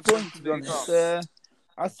it's a good point, to be honest.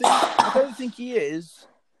 I don't think he is,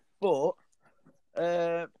 but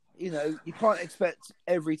you can't expect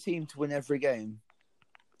every team to win every game.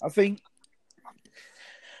 I think.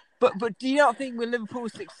 But do you not think with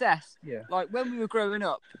Liverpool's success, yeah, like when we were growing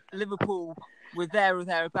up, Liverpool were there or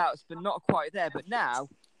thereabouts, but not quite there. But now,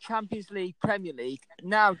 Champions League, Premier League,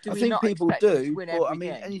 now I think people do, to win but I every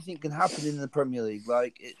mean, game? anything can happen in the Premier League.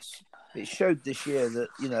 Like it showed this year that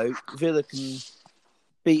Villa can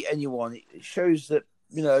beat anyone. It shows that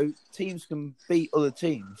teams can beat other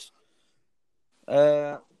teams.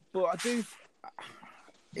 But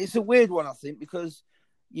it's a weird one, I think, because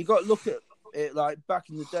you got to look at it like back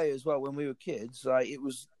in the day as well when we were kids. Like it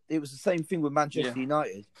was the same thing with Manchester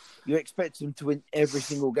United. You expect them to win every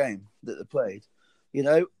single game that they played,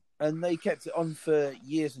 and they kept it on for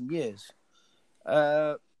years and years.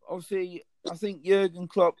 Obviously, I think Jurgen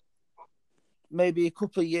Klopp, maybe a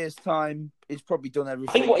couple of years' time, he's probably done everything.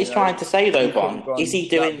 I think what he's trying to say, though, Bon, is he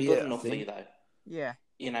doing good enough, though? Yeah.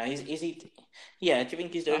 Is he? Yeah, do you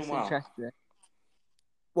think he's doing well? Interesting.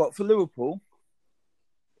 What, for Liverpool?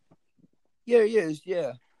 Yeah, he is,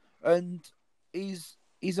 yeah. And he's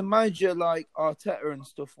a manager like Arteta and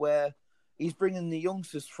stuff where he's bringing the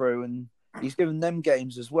youngsters through and he's giving them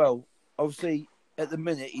games as well. Obviously, at the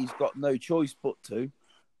minute, he's got no choice but to.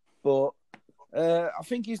 But I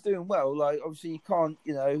think he's doing well. Like, obviously, you can't,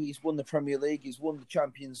 he's won the Premier League, he's won the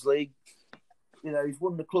Champions League, he's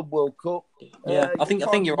won the Club World Cup. Yeah, I think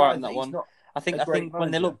you're right on that one. I think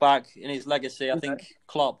when they look back in his legacy, I think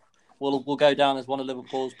Klopp will go down as one of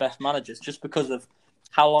Liverpool's best managers just because of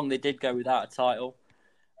how long they did go without a title.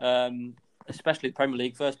 Especially the Premier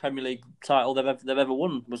League. First Premier League title they've ever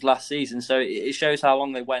won was last season. So it shows how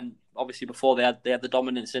long they went. Obviously, before they had the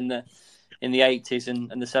dominance in the 80s and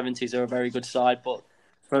the 70s. They were a very good side, but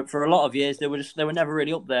for a lot of years they were never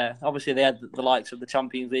really up there. Obviously, they had the likes of the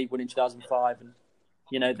Champions League win in 2005, and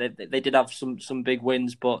they did have some big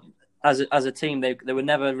wins, but as a team they were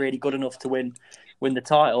never really good enough to win the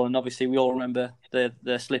title. And obviously, we all remember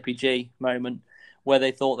the Slippy G moment where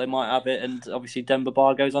they thought they might have it, and obviously Demba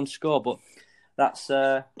Ba goes on to score. But that's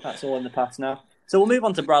all in the past now. So we'll move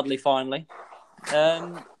on to Bradley finally.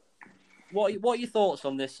 What are your thoughts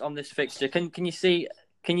on this fixture? Can you see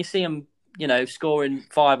him scoring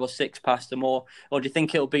 5 or 6 past them, or do you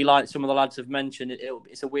think it'll be like some of the lads have mentioned?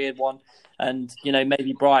 It's a weird one, and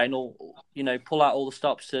maybe Brighton will pull out all the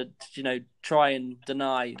stops to try and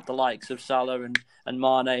deny the likes of Salah and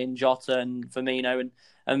Mane and Jota and Firmino,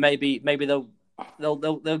 and maybe they'll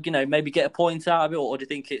maybe get a point out of it, or do you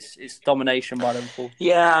think it's domination by Liverpool?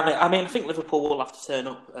 Yeah, I mean I think Liverpool will have to turn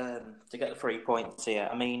up to get the 3 points here.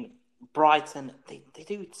 I mean, Brighton, they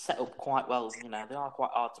do set up quite well. They are quite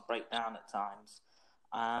hard to break down at times.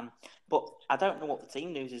 But I don't know what the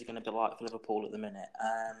team news is going to be like for Liverpool at the minute.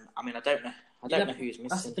 I mean, I don't know who's missing.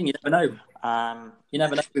 That's the thing, you never know. You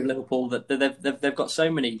never know with Liverpool that they've got so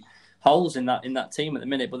many holes in that team at the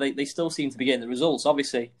minute, but they still seem to be getting the results.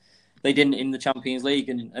 Obviously, they didn't in the Champions League,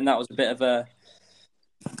 and that was a bit of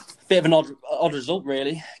an odd result,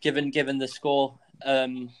 really, given the score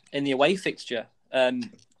in the away fixture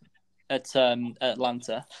at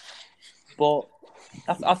Atlanta. But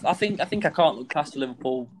I think I can't look past the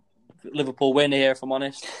Liverpool win here, if I'm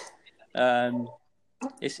honest.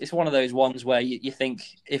 It's one of those ones where you think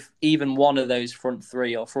if even one of those front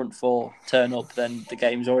 3 or front 4 turn up, then the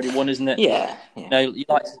game's already won, isn't it? Yeah.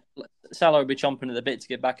 Salah will be chomping at the bit to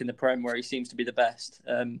get back in the Prem, where he seems to be the best.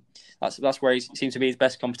 That's where he seems to be his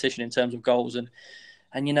best competition in terms of goals, and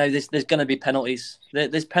there's going to be penalties.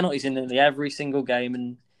 There's penalties in nearly every single game,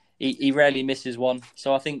 and he rarely misses one.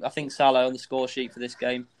 So I think Salah on the score sheet for this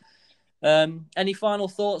game. Any final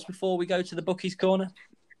thoughts before we go to the bookies' corner?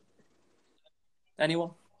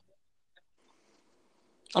 Anyone?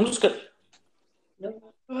 I'm just good.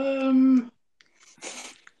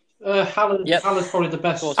 Haller's probably the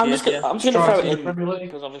best. Course, I'm just going to throw it in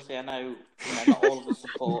because obviously I know not all of us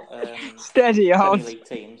support Steady on. Premier League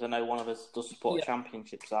teams. I know one of us does support a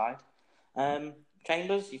Championship side.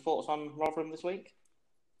 Chambers, your thoughts on Rotherham this week?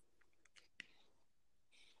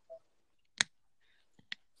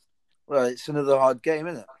 Well, it's another hard game,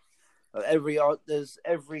 isn't it?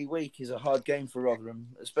 Every week is a hard game for Rotherham,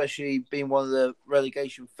 especially being one of the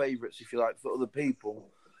relegation favourites, if you like, for other people.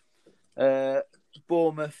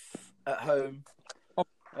 Bournemouth at home.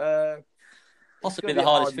 Possibly the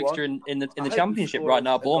hardest fixture in the Championship right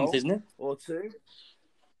now, Bournemouth, isn't it? Or two.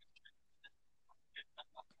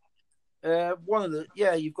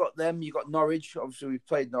 You've got them. You've got Norwich. Obviously, we've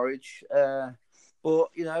played Norwich, but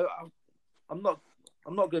I'm not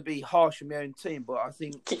going to be harsh on my own team, but I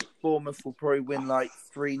think Bournemouth will probably win like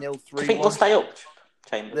 3-0, 3-1. I think we'll stay up,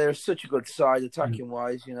 Chambers. They're such a good side attacking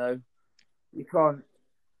wise. You can't.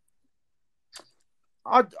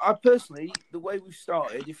 I personally, the way we've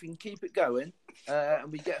started, if we can keep it going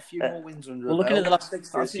and we get a few more wins under. Well, looking at the last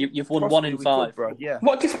fixtures, you've won 1 in 5. Brad, yeah.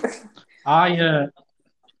 What difference?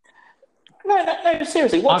 No,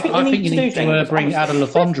 seriously. What I think you need to bring Adam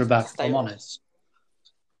Lafondra back, if I'm honest.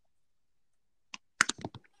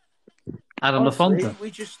 Adam Lafondra.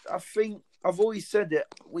 I think I've always said it.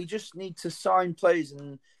 We just need to sign players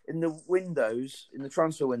in the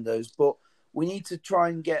transfer windows, but we need to try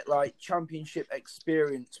and get like Championship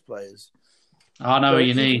experienced players. I know what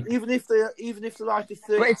you need. Even if they're like a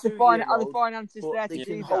 32-year-old, but it's the finances there they to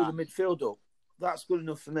can do hold that. a midfield up. That's good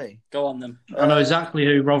enough for me. Go on then. I know exactly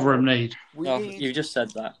who Rotherham need. You just said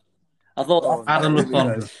that. I thought Adam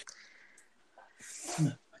Lafondra.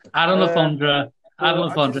 Adam Lafondra.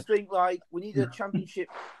 I just think we need a Championship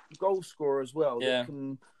goal scorer as well that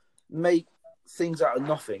can make things out of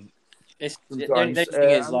nothing. The thing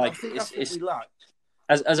is, we lack.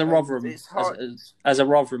 As a Rotherham, as a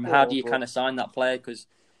Rotherham, how do you kind of sign that player? Because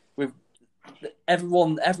with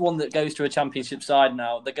everyone that goes to a Championship side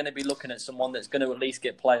now, they're going to be looking at someone that's going to at least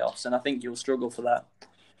get playoffs, and I think you'll struggle for that.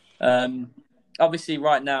 Obviously,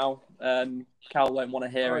 right now, Cal won't want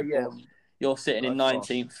to hear it. But you're sitting in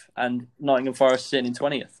 19th, and Nottingham Forest sitting in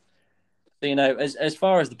 20th. So as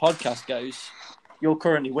far as the podcast goes, you're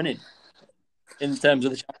currently winning in terms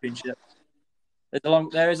of the Championship.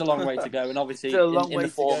 There is a long way to go, and obviously in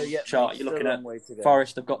the form chart, you're looking at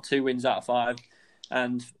Forest have got 2 wins out of 5,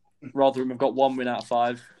 and Rotherham have got 1 win out of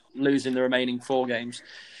 5, losing the remaining 4 games.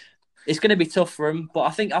 It's going to be tough for them, but I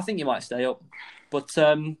think you might stay up. But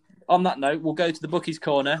on that note, we'll go to the bookies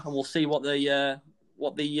corner and we'll see what the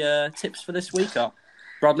tips for this week are.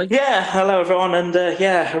 Bradley? Yeah, hello everyone, and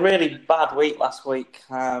a really bad week last week.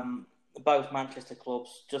 Both Manchester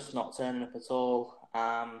clubs just not turning up at all.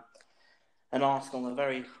 And Arsenal, a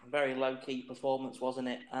very, very low-key performance, wasn't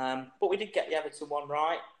it? But we did get the Everton one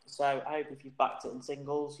right. So I hope if you've backed it in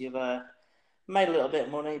singles, you've made a little bit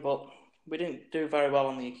of money, but we didn't do very well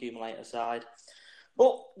on the accumulator side.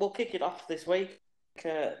 But we'll kick it off this week.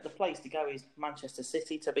 The place to go is Manchester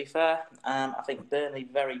City, to be fair. I think Burnley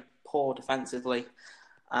very poor defensively.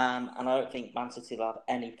 And I don't think Man City will have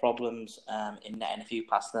any problems in netting a few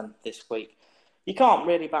past them this week. You can't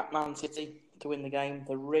really back Man City to win the game.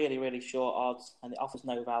 They're really, really short odds and it offers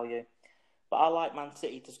no value. But I like Man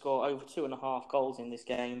City to score over 2.5 goals in this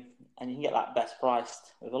game, and you can get that best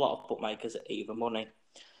priced with a lot of bookmakers at even money.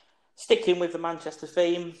 Sticking with the Manchester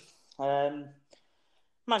theme, Man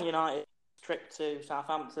United trip to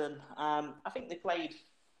Southampton. I think they played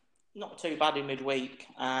not too bad in midweek,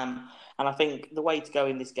 and I think the way to go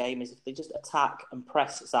in this game is if they just attack and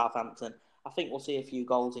press Southampton. I think we'll see a few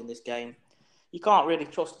goals in this game. You can't really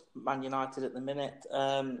trust Man United at the minute,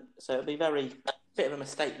 so it'll be bit of a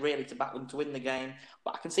mistake really to back them to win the game.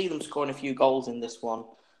 But I can see them scoring a few goals in this one,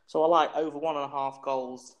 so I like over 1.5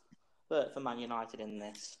 goals for Man United in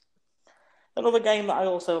this. Another game that I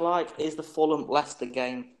also like is the Fulham-Leicester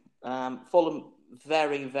game. Fulham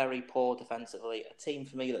very, very poor defensively. A team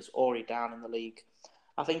for me that's already down in the league.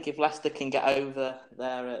 I think if Leicester can get over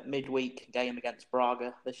their midweek game against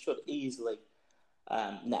Braga, they should easily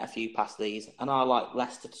net a few past these. And I like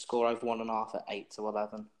Leicester to score over 1.5 at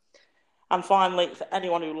 8-11. And finally, for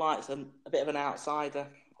anyone who likes a bit of an outsider,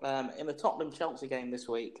 in the Tottenham-Chelsea game this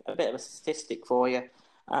week, a bit of a statistic for you.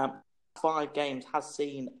 5 games has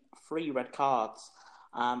seen 3 red cards.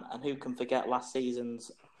 And who can forget last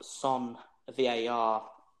season's Son VAR?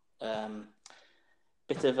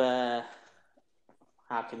 Bit of a,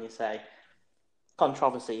 how can you say,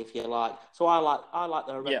 controversy, if you like. So I like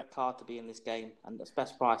the red card to be in this game, and that's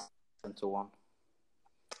best price 7-1.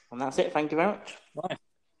 And that's it. Thank you very much. Right.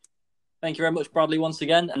 Thank you very much, Bradley, once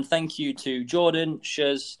again. And thank you to Jordan,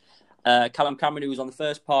 Shuz, Callum Cameron, who was on the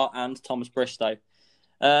first part, and Thomas Bristow.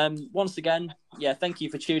 Once again, thank you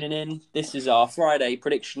for tuning in. This is our Friday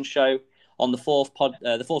prediction show on the Fourth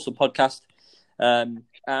Sub Podcast.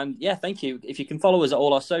 Thank you. If you can follow us at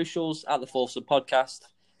all our socials at the Fourth Sub Podcast,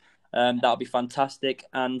 that'll be fantastic.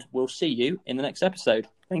 And we'll see you in the next episode.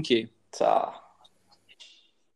 Thank you. Ta.